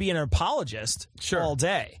do that and be an apologist all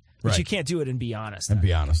day, but Right. you can't do it and be honest. And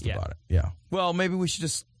be honest Yeah. about it. Yeah. Well, maybe we should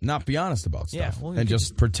just not be honest about stuff. Yeah, well, you and could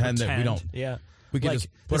just pretend that we don't. Yeah. We could Like just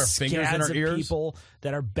put the our fingers in scads our of ears. people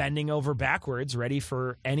that are bending over backwards, ready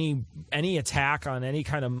for any attack on any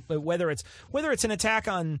kind of whether it's an attack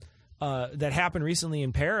on that happened recently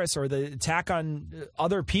in Paris or the attack on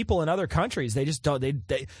other people in other countries. They just don't. They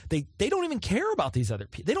don't even care about these other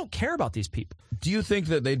people. They don't care about these people. Do you think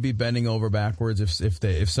that they'd be bending over backwards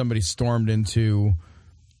if somebody stormed into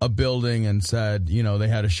a building and said, they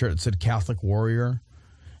had a shirt that said Catholic Warrior,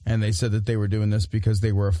 and they said that they were doing this because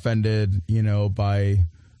they were offended, by,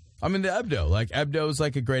 the Hebdo. Like, Hebdo is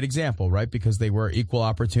like a great example, right? Because they were equal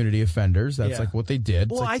opportunity offenders. That's Yeah. like what they did.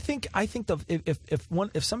 It's Well, like, I think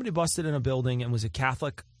if somebody busted in a building and was a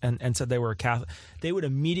Catholic and said they were a Catholic, they would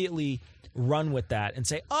immediately run with that and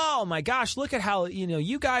say, "Oh my gosh, look at how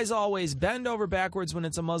you guys always bend over backwards when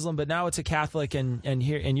it's a Muslim, but now it's a Catholic, and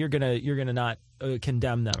you're gonna not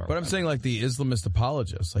condemn them." but I'm saying like the Islamist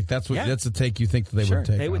apologists, like that's Yeah. the take you think that they Sure. would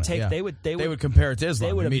take. They would on it. take- Yeah. they would compare it to Islam.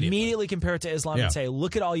 They would immediately. immediately compare it to Islam Yeah. and say,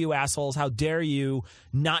 "Look at all you assholes! How dare you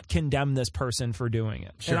not condemn this person for doing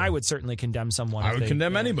it?" Sure. And I would certainly condemn someone. I if would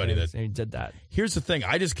condemn anybody that they did that. Here's the thing: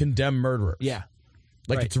 I just condemn murderers. Yeah.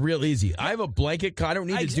 Like Right. it's real easy. I have a blanket. I don't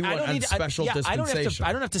need to do I it don't on need- special I don't dispensation.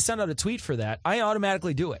 I don't have to send out a tweet for that. I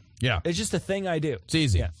automatically do it. Yeah. It's just a thing I do. It's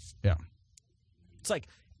easy. Yeah. Yeah. It's like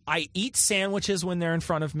I eat sandwiches when they're in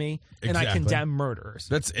front of me, and I Exactly. condemn murderers.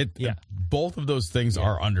 That's it. Yeah. Both of those things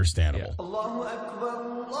are understandable. Yeah. Allahu Akbar,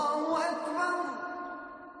 Allahu Akbar.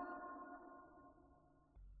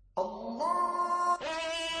 Allah.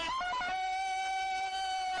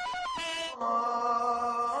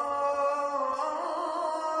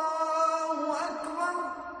 Allahu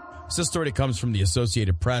Akbar. This story comes from the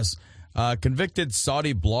Associated Press. Convicted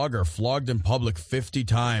Saudi blogger flogged in public 50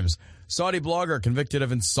 times. Saudi blogger convicted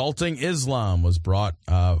of insulting Islam was brought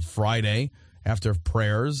Friday after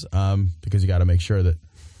prayers because you got to make sure that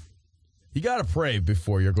you got to pray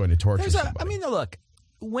before you're going to torture somebody. Look,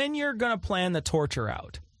 when you're going to plan the torture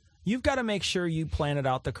out, you've got to make sure you plan it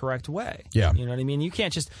out the correct way. Yeah. You know what I mean? You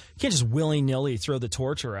can't just willy-nilly throw the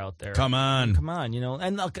torture out there. Come on.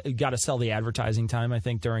 And look, you got to sell the advertising time, I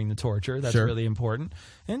think, during the torture. That's Sure. really important.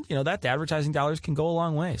 And, that advertising dollars can go a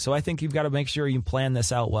long way. So I think you've got to make sure you plan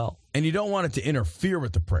this out well. And you don't want it to interfere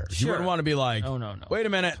with the prayers. You Sure. wouldn't want to be like, Oh, no. wait a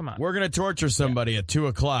minute, Come on. we're going to torture somebody at 2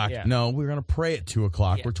 o'clock. Yeah. No, we're going to pray at 2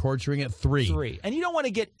 o'clock. Yeah. We're torturing at 3. 3. And you don't want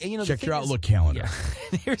to get, the Check thing your is- Outlook calendar.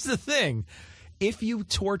 Yeah. Here's the thing. If you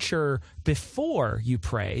torture before you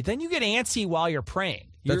pray, then you get antsy while you're praying.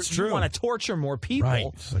 That's true. You want to torture more people. Right.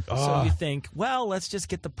 It's like, So ah. you think, well, let's just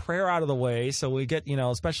get the prayer out of the way so we get,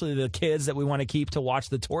 especially the kids that we want to keep to watch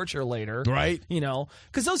the torture later. Right.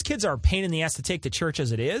 Because those kids are a pain in the ass to take to church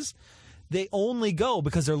as it is. They only go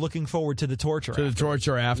because they're looking forward to the torture. To the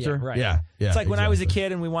torture after? Yeah, right. Yeah. It's like when I was a exactly.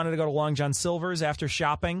 kid and we wanted to go to Long John Silver's after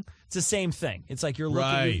shopping. It's the same thing. It's like you're looking,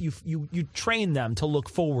 Right. you train them to look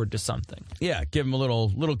forward to something. Yeah, give them a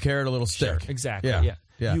little carrot, a little stick. Exactly. Yeah.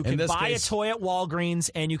 You In can this buy case- a toy at Walgreens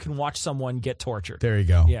and you can watch someone get tortured. There you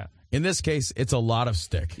go. Yeah. In this case, it's a lot of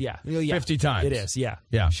stick. Yeah. 50 times. It is. Yeah.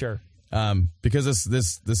 Yeah. Sure. Because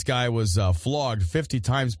this guy was flogged 50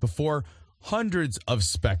 times before hundreds of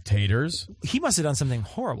spectators. He must have done something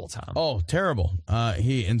horrible, Tom. Oh, terrible.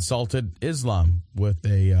 He insulted Islam with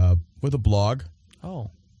a blog.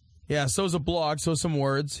 Oh. Yeah, so it's a blog, so some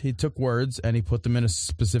words. He took words and he put them in a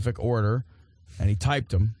specific order and he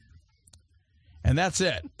typed them. And that's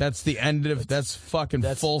it. That's the end of that's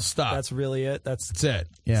full stop. That's really it. That's it.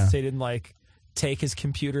 Yeah. They didn't take his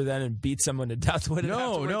computer then and beat someone to death with it.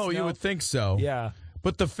 No, afterwards? you would think so. Yeah.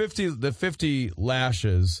 But the 50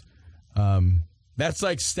 lashes, that's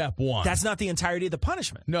like step one. That's not the entirety of the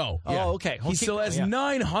punishment. no. Oh, yeah. okay. He still has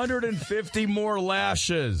 950 more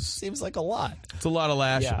lashes. Seems like a lot. It's a lot of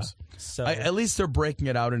lashes. Yeah. So At least they're breaking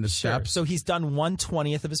it out into sure. steps. So he's done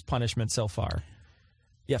 1/20th of his punishment so far.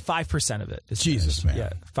 Yeah, 5% of it. Is Jesus, finished. man.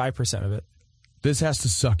 Yeah, 5% of it. This has to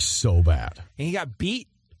suck so bad. And he got beat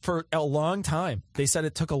for a long time. They said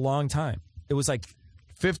it took a long time. It was like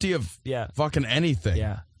 50 of Yeah. fucking anything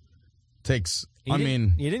Yeah. takes I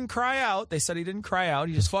mean, he didn't cry out. They said he didn't cry out.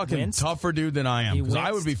 He he's just fucking winced. tougher dude than I am. Because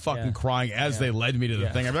I would be fucking crying as they led me to the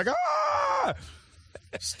thing. I'd be like, ah!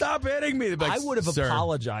 Stop hitting me. Like, I would have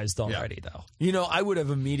apologized already, though. You know, I would have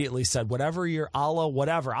immediately said, whatever your Allah,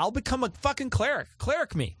 whatever. I'll become a fucking cleric.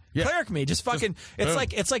 Cleric me. Yeah. Cleric me. Just fucking.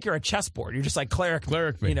 It's like you're a chessboard. You're just like cleric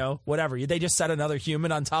me. You know, whatever. They just set another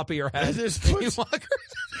human on top of your head.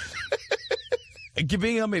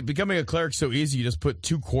 Becoming a cleric so easy. You just put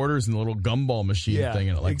 2 quarters in the little gumball machine thing,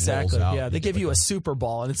 and it like exactly. rolls out. Yeah, they give you a super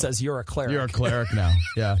ball, and it says you're a cleric. You're a cleric now.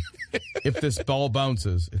 Yeah. If this ball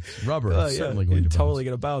bounces, it's rubber. It's certainly going to bounce. Totally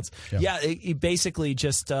going to bounce. Yeah, he basically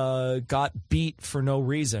just got beat for no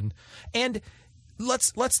reason. And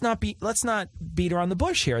let's not beat around the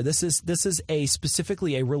bush here. This is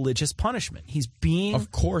specifically a religious punishment.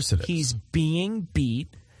 Of course it is. He's being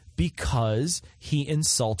beat because he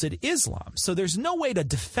insulted Islam. So there's no way to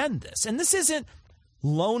defend this. And this isn't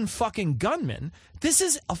lone fucking gunman. This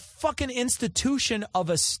is a fucking institution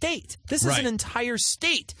of a state. This is an entire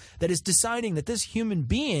state that is deciding that this human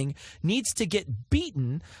being needs to get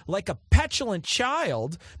beaten like a petulant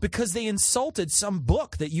child because they insulted some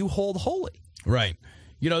book that you hold holy. Right.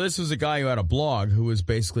 You know, this was a guy who had a blog who was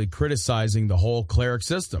basically criticizing the whole cleric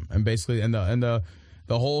system and basically and the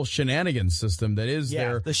whole shenanigans system that is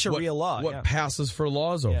the Sharia law. What passes for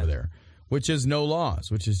laws over there, which is no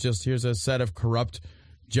laws, which is just here's a set of corrupt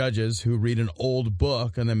judges who read an old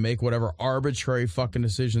book and then make whatever arbitrary fucking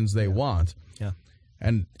decisions they want. Yeah.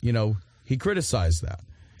 And, you know, he criticized that.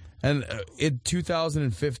 And in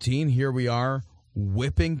 2015, here we are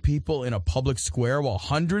whipping people in a public square while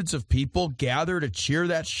hundreds of people gather to cheer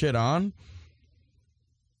that shit on.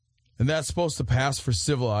 And that's supposed to pass for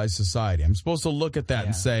civilized society. I'm supposed to look at that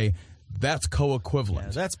and say, that's co-equivalent.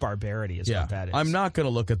 Yeah, that's barbarity is what that is. I'm not going to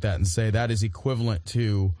look at that and say that is equivalent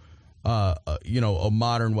to, a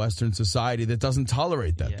modern Western society that doesn't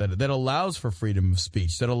tolerate that, that allows for freedom of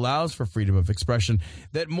speech, that allows for freedom of expression,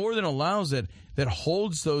 that more than allows it, that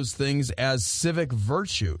holds those things as civic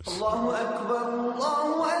virtues. Allahu Akbar,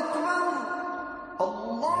 Allahu Akbar,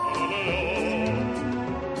 Allah.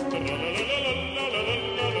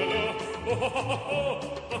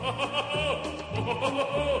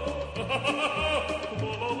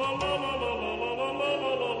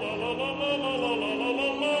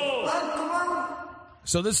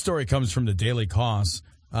 So this story comes from the Daily Kos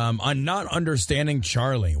on not understanding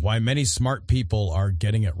Charlie, why many smart people are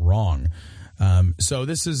getting it wrong. So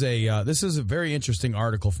this is a very interesting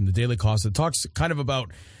article from the Daily Kos that talks kind of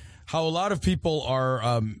about how a lot of people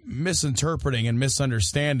are misinterpreting and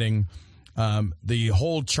misunderstanding the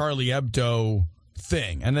whole Charlie Hebdo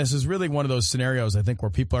thing. And this is really one of those scenarios, I think,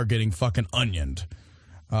 where people are getting fucking onioned,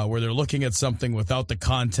 where they're looking at something without the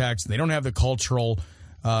context. They don't have the cultural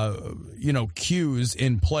cues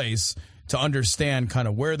in place to understand kind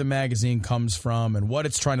of where the magazine comes from and what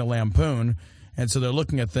it's trying to lampoon. And so they're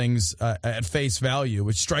looking at things at face value,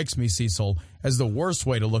 which strikes me, Cecil, as the worst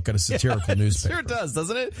way to look at a satirical newspaper. Sure does,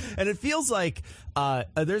 doesn't it? And it feels like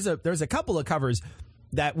there's a couple of covers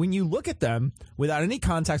that when you look at them without any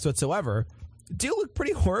context whatsoever, do look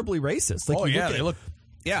pretty horribly racist. Like they look.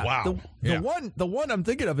 Yeah. Wow. The one I'm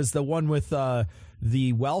thinking of is the one with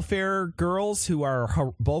the welfare girls who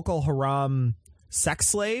are Boko Haram sex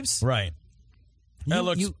slaves. Right.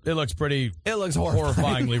 It looks pretty. It looks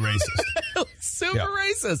horrifyingly racist. It looks super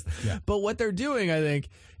racist. Yeah. But what they're doing, I think,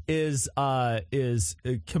 is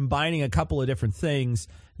combining a couple of different things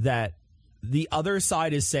that the other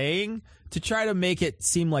side is saying to try to make it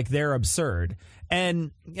seem like they're absurd.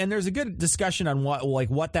 And there's a good discussion on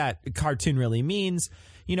what that cartoon really means.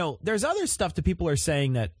 You know, there's other stuff that people are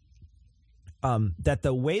saying that that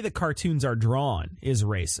the way the cartoons are drawn is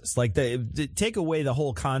racist. Like take away the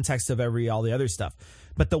whole context of all the other stuff,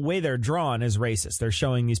 but the way they're drawn is racist. They're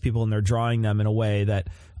showing these people and they're drawing them in a way that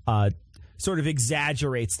sort of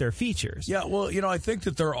exaggerates their features. Yeah, well, I think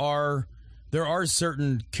that there are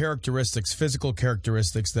certain characteristics, physical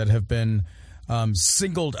characteristics that have been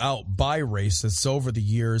singled out by racists over the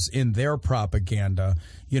years in their propaganda.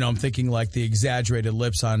 I'm thinking like the exaggerated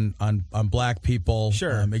lips on black people,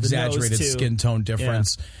 sure, exaggerated skin tone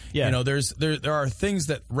difference. Yeah. There are things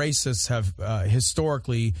that racists have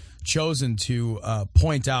historically chosen to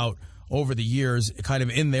point out over the years, kind of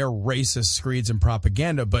in their racist screeds and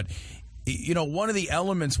propaganda. But one of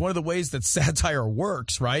the ways that satire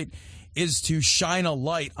works, right, is to shine a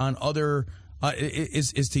light on other.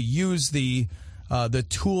 Is to use the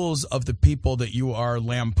tools of the people that you are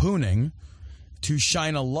lampooning to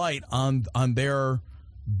shine a light on their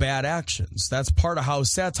bad actions. That's part of how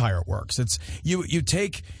satire works. It's you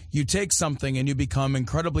take something and you become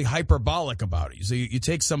incredibly hyperbolic about it. So you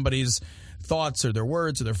take somebody's thoughts or their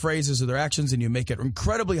words or their phrases or their actions and you make it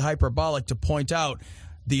incredibly hyperbolic to point out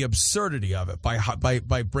the absurdity of it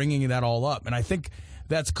by bringing that all up. And I think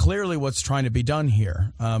that's clearly what's trying to be done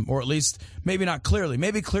here, or at least maybe not clearly.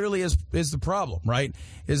 Maybe clearly is the problem, right?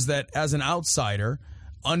 Is that as an outsider,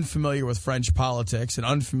 unfamiliar with French politics and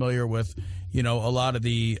unfamiliar with, a lot of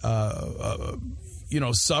the,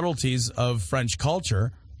 subtleties of French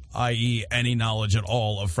culture, i.e. any knowledge at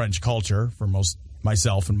all of French culture for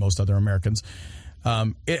myself and most other Americans,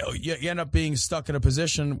 you end up being stuck in a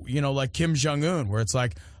position, like Kim Jong-un, where it's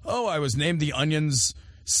like, oh, I was named the Onion's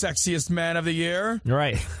sexiest man of the year.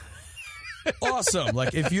 Right. Awesome.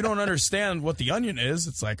 Like, if you don't understand what the Onion is,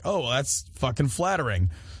 it's like, oh, well, that's fucking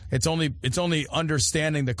flattering. It's only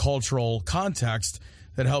understanding the cultural context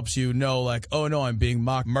that helps you know, like, oh no, I'm being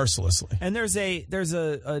mocked mercilessly. And there's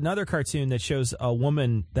another cartoon that shows a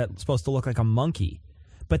woman that's supposed to look like a monkey,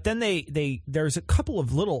 but then there's a couple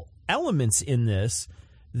of little elements in this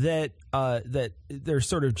that they're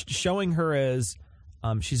sort of showing her as.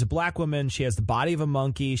 She's a black woman. She has the body of a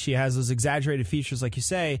monkey. She has those exaggerated features, like you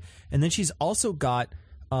say, and then she's also got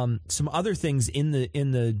some other things in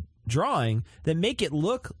the drawing that make it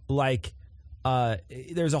look like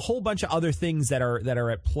there's a whole bunch of other things that are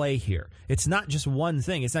at play here. It's not just one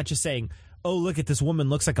thing. It's not just saying, oh, look at this woman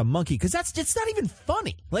looks like a monkey, because it's not even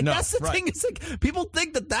funny. Like, no, that's the thing. It's like people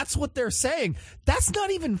think that's what they're saying. That's not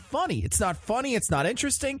even funny. It's not funny. It's not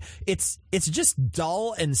interesting. It's just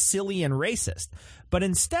dull and silly and racist. But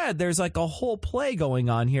instead, there's like a whole play going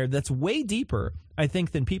on here that's way deeper, I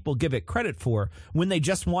think, than people give it credit for when they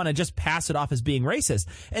just want to just pass it off as being racist.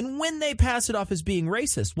 And when they pass it off as being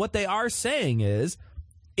racist, what they are saying is,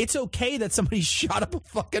 it's okay that somebody shot up a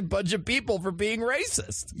fucking bunch of people for being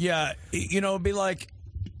racist. Yeah, it'd be like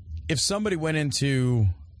if somebody went into,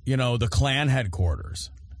 the Klan headquarters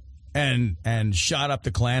and shot up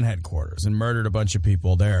the Klan headquarters and murdered a bunch of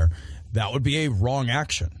people there. That would be a wrong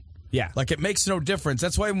action. Yeah. Like, it makes no difference.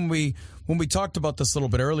 That's why when we talked about this a little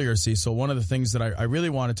bit earlier, Cecil, one of the things that I really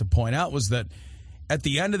wanted to point out was that at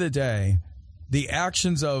the end of the day, the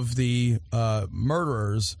actions of the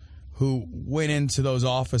murderers who went into those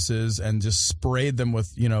offices and just sprayed them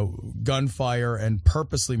with, gunfire and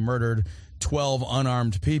purposely murdered 12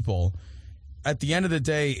 unarmed people, at the end of the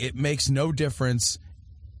day, it makes no difference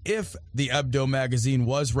if the Hebdo magazine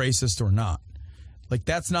was racist or not. Like,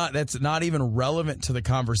 that's not even relevant to the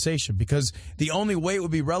conversation, because the only way it would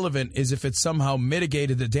be relevant is if it somehow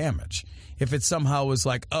mitigated the damage. If it somehow was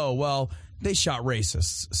like, oh, well, they shot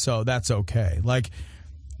racists, so that's okay. Like,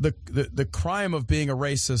 the crime of being a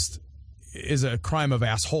racist is a crime of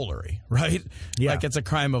assholery, right? Yeah. Like, it's a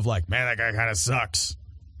crime of like, man, that guy kind of sucks.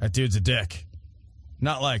 That dude's a dick.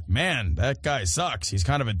 Not like, man, that guy sucks. He's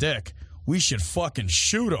kind of a dick. We should fucking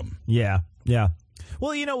shoot him. Yeah, yeah.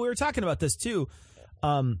 Well, we were talking about this too.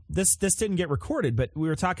 This didn't get recorded, but we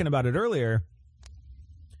were talking about it earlier.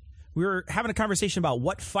 We were having a conversation about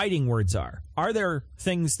what fighting words are. Are there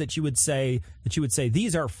things that you would say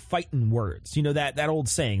these are fighting words? That old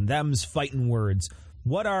saying, them's fighting words.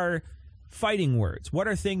 What are fighting words? What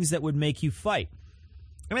are things that would make you fight?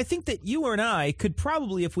 And I think that you and I could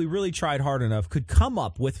probably, if we really tried hard enough, could come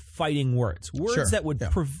up with fighting words Sure. that would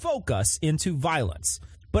provoke us into violence.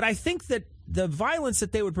 But I think that the violence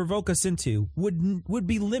that they would provoke us into would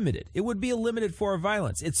be limited. It would be a limited form of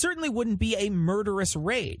violence. It certainly wouldn't be a murderous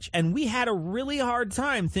rage. And we had a really hard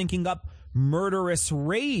time thinking up murderous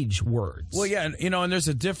rage words. Well, yeah, and there's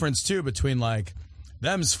a difference too between like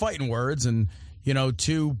them's fighting words and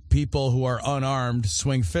two people who are unarmed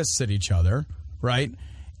swing fists at each other, right?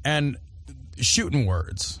 And shooting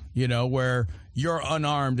words, where you're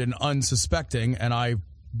unarmed and unsuspecting, and I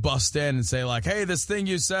bust in and say like, hey, this thing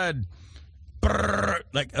you said,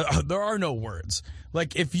 like, there are no words.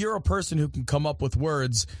 Like, if you're a person who can come up with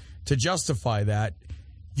words to justify that,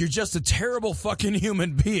 you're just a terrible fucking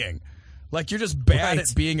human being. Like, you're just bad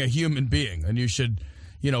at being a human being, and you should,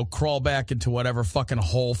 crawl back into whatever fucking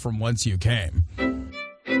hole from whence you came.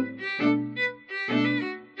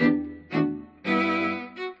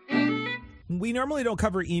 We normally don't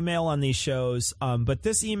cover email on these shows, but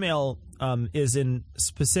this email is in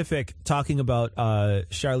specific talking about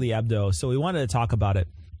Charlie Hebdo, so we wanted to talk about it.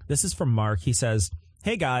 This is from Mark. He says,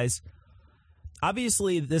 hey guys,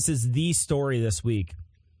 obviously this is the story this week.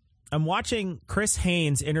 I'm watching Chris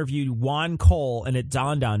Haynes interview Juan Cole, and it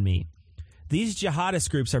dawned on me. These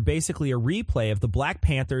jihadist groups are basically a replay of the Black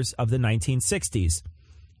Panthers of the 1960s.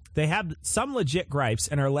 They have some legit gripes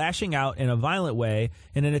and are lashing out in a violent way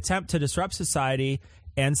in an attempt to disrupt society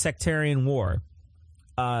and sectarian war.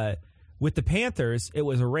 With the Panthers, it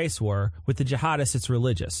was a race war. With the jihadists, it's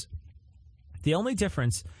religious. The only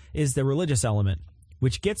difference is the religious element,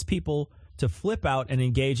 which gets people to flip out and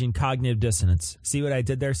engage in cognitive dissonance. See what I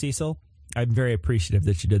did there, Cecil? I'm very appreciative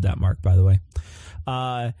that you did that, Mark, by the way.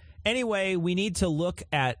 Anyway, we need to look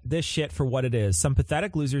at this shit for what it is. Some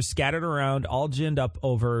pathetic losers scattered around, all ginned up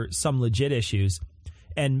over some legit issues,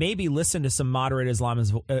 and maybe listen to some moderate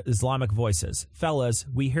Islamic voices. Fellas,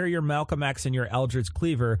 we hear your Malcolm X and your Eldridge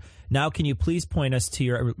Cleaver. Now can you please point us to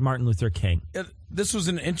your Martin Luther King? This was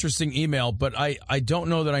an interesting email, but I don't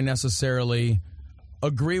know that I necessarily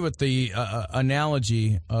agree with the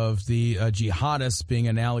analogy of the jihadists being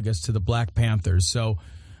analogous to the Black Panthers. So,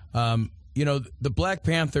 the Black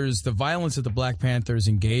Panthers, the violence that the Black Panthers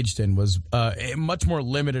engaged in was much more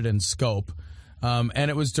limited in scope. And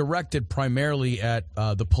it was directed primarily at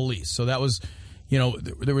the police. So that was,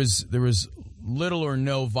 there was little or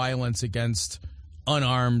no violence against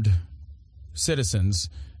unarmed citizens.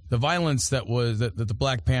 The violence that the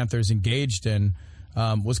Black Panthers engaged in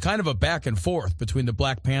was kind of a back and forth between the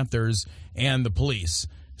Black Panthers and the police.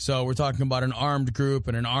 So we're talking about an armed group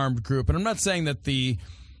and an armed group. And I'm not saying that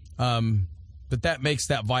that makes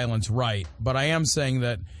that violence right, but I am saying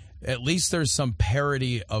that at least there's some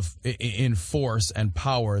parity in force and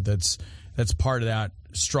power that's part of that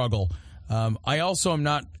struggle. I also am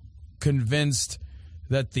not convinced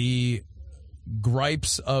that the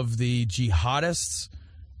gripes of the jihadists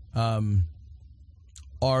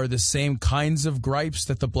are the same kinds of gripes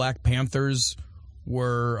that the Black Panthers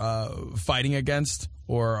were fighting against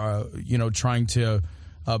or trying to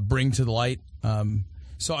bring to the light.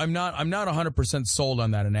 So I'm not 100% sold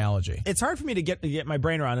on that analogy. It's hard for me to get my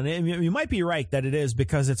brain around, and you might be right that it is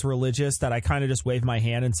because it's religious that I kind of just wave my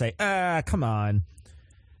hand and say, come on.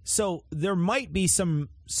 So there might be some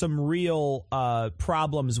real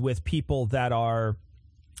problems with people that are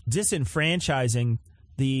disenfranchising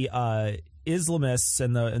the Islamists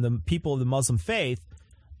and the people of the Muslim faith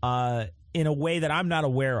in a way that I'm not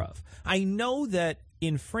aware of. I know that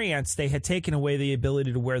in France they had taken away the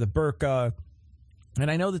ability to wear the burqa. And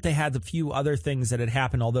I know that they had a few other things that had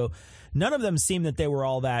happened, although none of them seemed that they were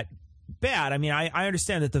all that bad. I mean, I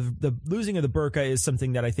understand that the losing of the burqa is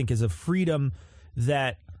something that I think is a freedom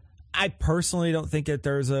that I personally don't think that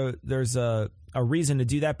there's a reason to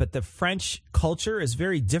do that. But the French culture is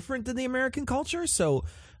very different than the American culture. So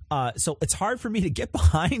it's hard for me to get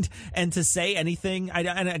behind and to say anything. I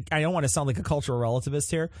don't want to sound like a cultural relativist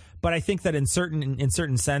here, but I think that in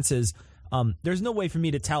certain senses, there's no way for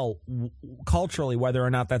me to tell culturally whether or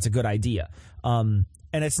not that's a good idea. And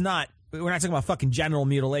it's not, we're not talking about fucking genital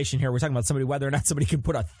mutilation here. We're talking about whether or not somebody can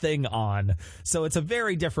put a thing on. So it's a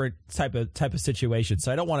very different type of situation.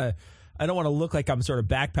 So I don't want to look like I'm sort of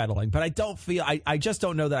backpedaling, but I just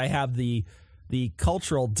don't know that I have the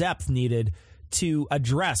cultural depth needed to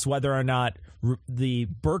address whether or not the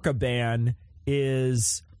burqa ban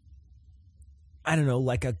is, I don't know,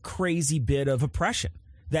 like a crazy bit of oppression.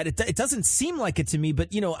 That it doesn't seem like it to me, but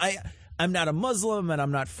I'm not a Muslim and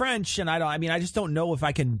I'm not French, and I just don't know if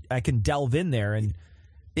I can delve in there. And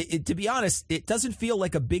to be honest, it doesn't feel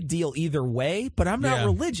like a big deal either way. But I'm not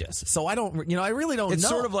religious, so I don't. I really don't know. It's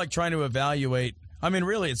sort of like trying to evaluate. I mean,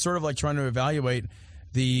 really, it's sort of like trying to evaluate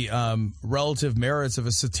the relative merits of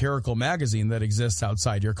a satirical magazine that exists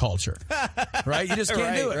outside your culture, right? You just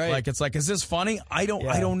can't do it. Right. Like it's like, is this funny? I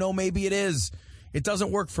don't know. Maybe it is. It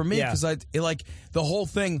doesn't work for me because the whole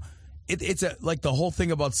thing. It's like the whole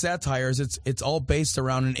thing about satire is it's all based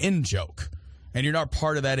around an in joke, and you're not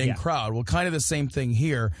part of that in crowd. Well, kind of the same thing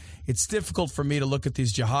here. It's difficult for me to look at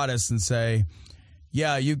these jihadists and say,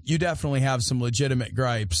 yeah, you definitely have some legitimate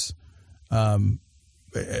gripes, and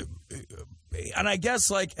I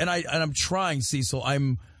guess I'm trying, Cecil.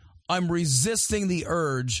 I'm resisting the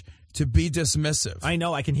urge to be dismissive. I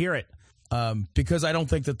know, I can hear it. Because I don't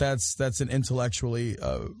think that's an intellectually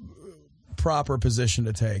proper position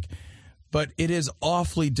to take. But it is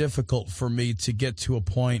awfully difficult for me to get to a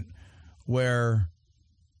point where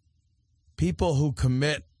people who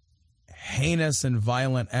commit heinous and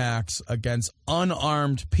violent acts against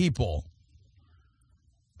unarmed people,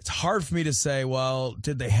 it's hard for me to say, well,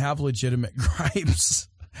 did they have legitimate gripes?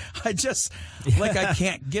 I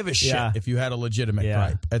can't give a shit if you had a legitimate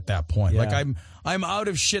gripe at that point. Yeah. Like I'm out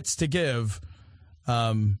of shits to give.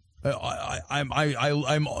 I'm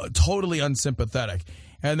totally unsympathetic.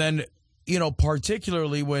 And then,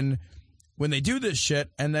 particularly when they do this shit,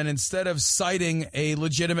 and then instead of citing a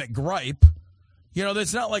legitimate gripe,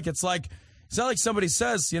 it's not like somebody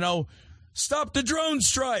says, stop the drone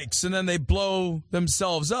strikes, and then they blow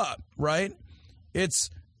themselves up, right? It's,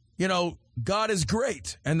 God is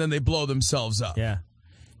great, and then they blow themselves up. Yeah.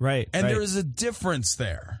 Right. And right. there is a difference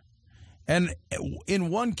there. And in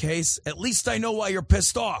one case, at least I know why you're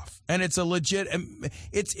pissed off. And it's a legit,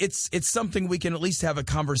 it's something we can at least have a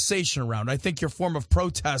conversation around. I think your form of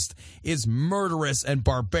protest is murderous and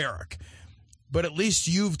barbaric. But at least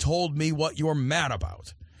you've told me what you're mad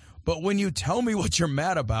about. But when you tell me what you're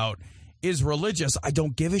mad about is religious, I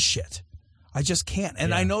don't give a shit. I just can't.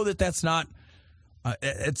 And I know that that's not,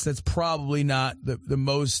 that's probably not the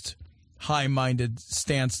most high-minded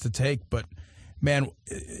stance to take, but man,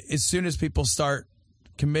 as soon as people start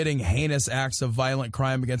committing heinous acts of violent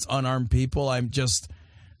crime against unarmed people, I'm just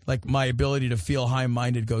like, my ability to feel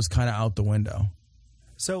high-minded goes kind of out the window.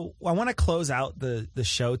 So I want to close out the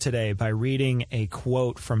show today by reading a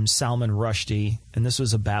quote from Salman Rushdie, and this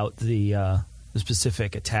was about the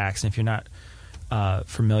specific attacks. And if you're not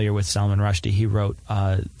familiar with Salman Rushdie, he wrote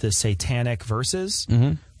the Satanic Verses,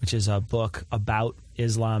 which is a book about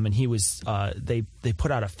Islam, and he was they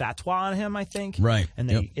put out a fatwa on him, I think, right? And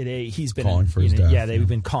he's been calling for his death. Yeah, they've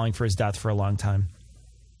been calling for his death for a long time.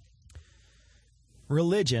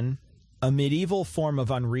 Religion, a medieval form of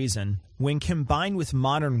unreason, when combined with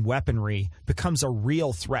modern weaponry, becomes a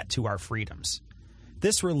real threat to our freedoms.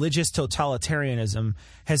 This religious totalitarianism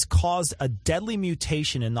has caused a deadly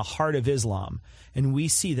mutation in the heart of Islam, and we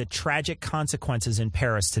see the tragic consequences in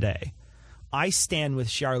Paris today. I stand with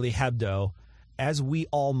Charlie Hebdo, as we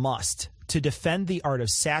all must, to defend the art of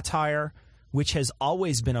satire, which has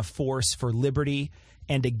always been a force for liberty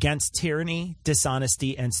and against tyranny,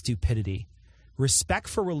 dishonesty, and stupidity. Respect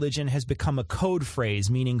for religion has become a code phrase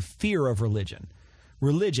meaning fear of religion.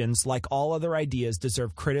 Religions, like all other ideas,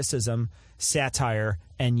 deserve criticism, satire,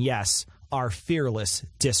 and yes, our fearless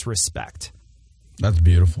disrespect. That's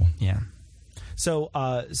beautiful. Yeah. So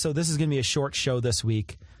this is going to be a short show this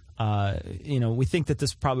week. We think that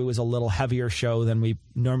this probably was a little heavier show than we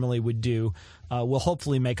normally would do. We'll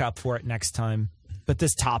hopefully make up for it next time. But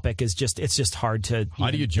this topic is it's just hard to. How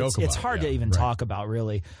do you joke about it? It's hard to even talk about,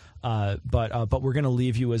 really. But we're going to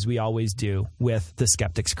leave you, as we always do, with the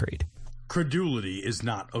Skeptic's Creed. Credulity is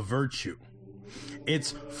not a virtue.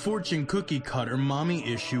 It's fortune cookie cutter, mommy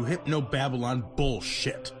issue, hypno-Babylon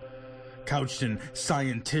bullshit. Couched in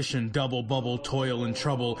scientician, double bubble, toil and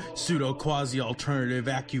trouble, pseudo quasi alternative,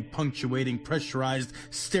 acupunctuating, pressurized,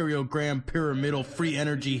 stereogram, pyramidal, free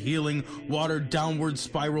energy healing, water downward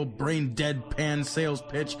spiral, brain dead pan sales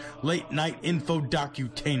pitch, late night info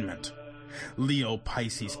docutainment. Leo,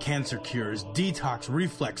 Pisces, cancer cures, detox,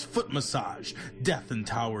 reflex, foot massage, death in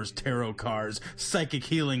towers, tarot cards, psychic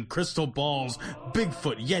healing, crystal balls,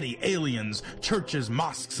 Bigfoot, Yeti, aliens, churches,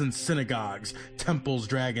 mosques and synagogues, temples,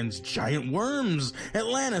 dragons, giant worms,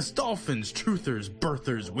 Atlantis, dolphins, truthers,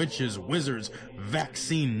 birthers, witches, wizards,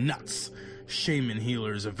 vaccine nuts, shaman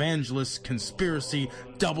healers, evangelists, conspiracy,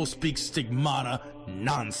 doublespeak, stigmata,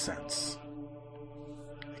 nonsense.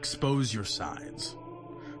 Expose your sides.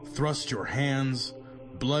 Thrust your hands,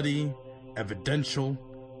 bloody, evidential,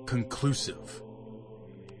 conclusive.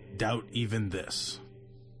 Doubt even this.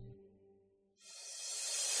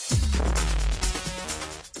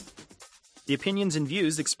 The opinions and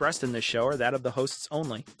views expressed in this show are that of the hosts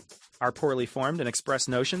only. Our poorly formed and expressed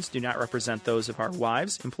notions do not represent those of our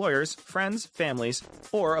wives, employers, friends, families,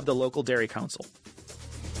 or of the local dairy council.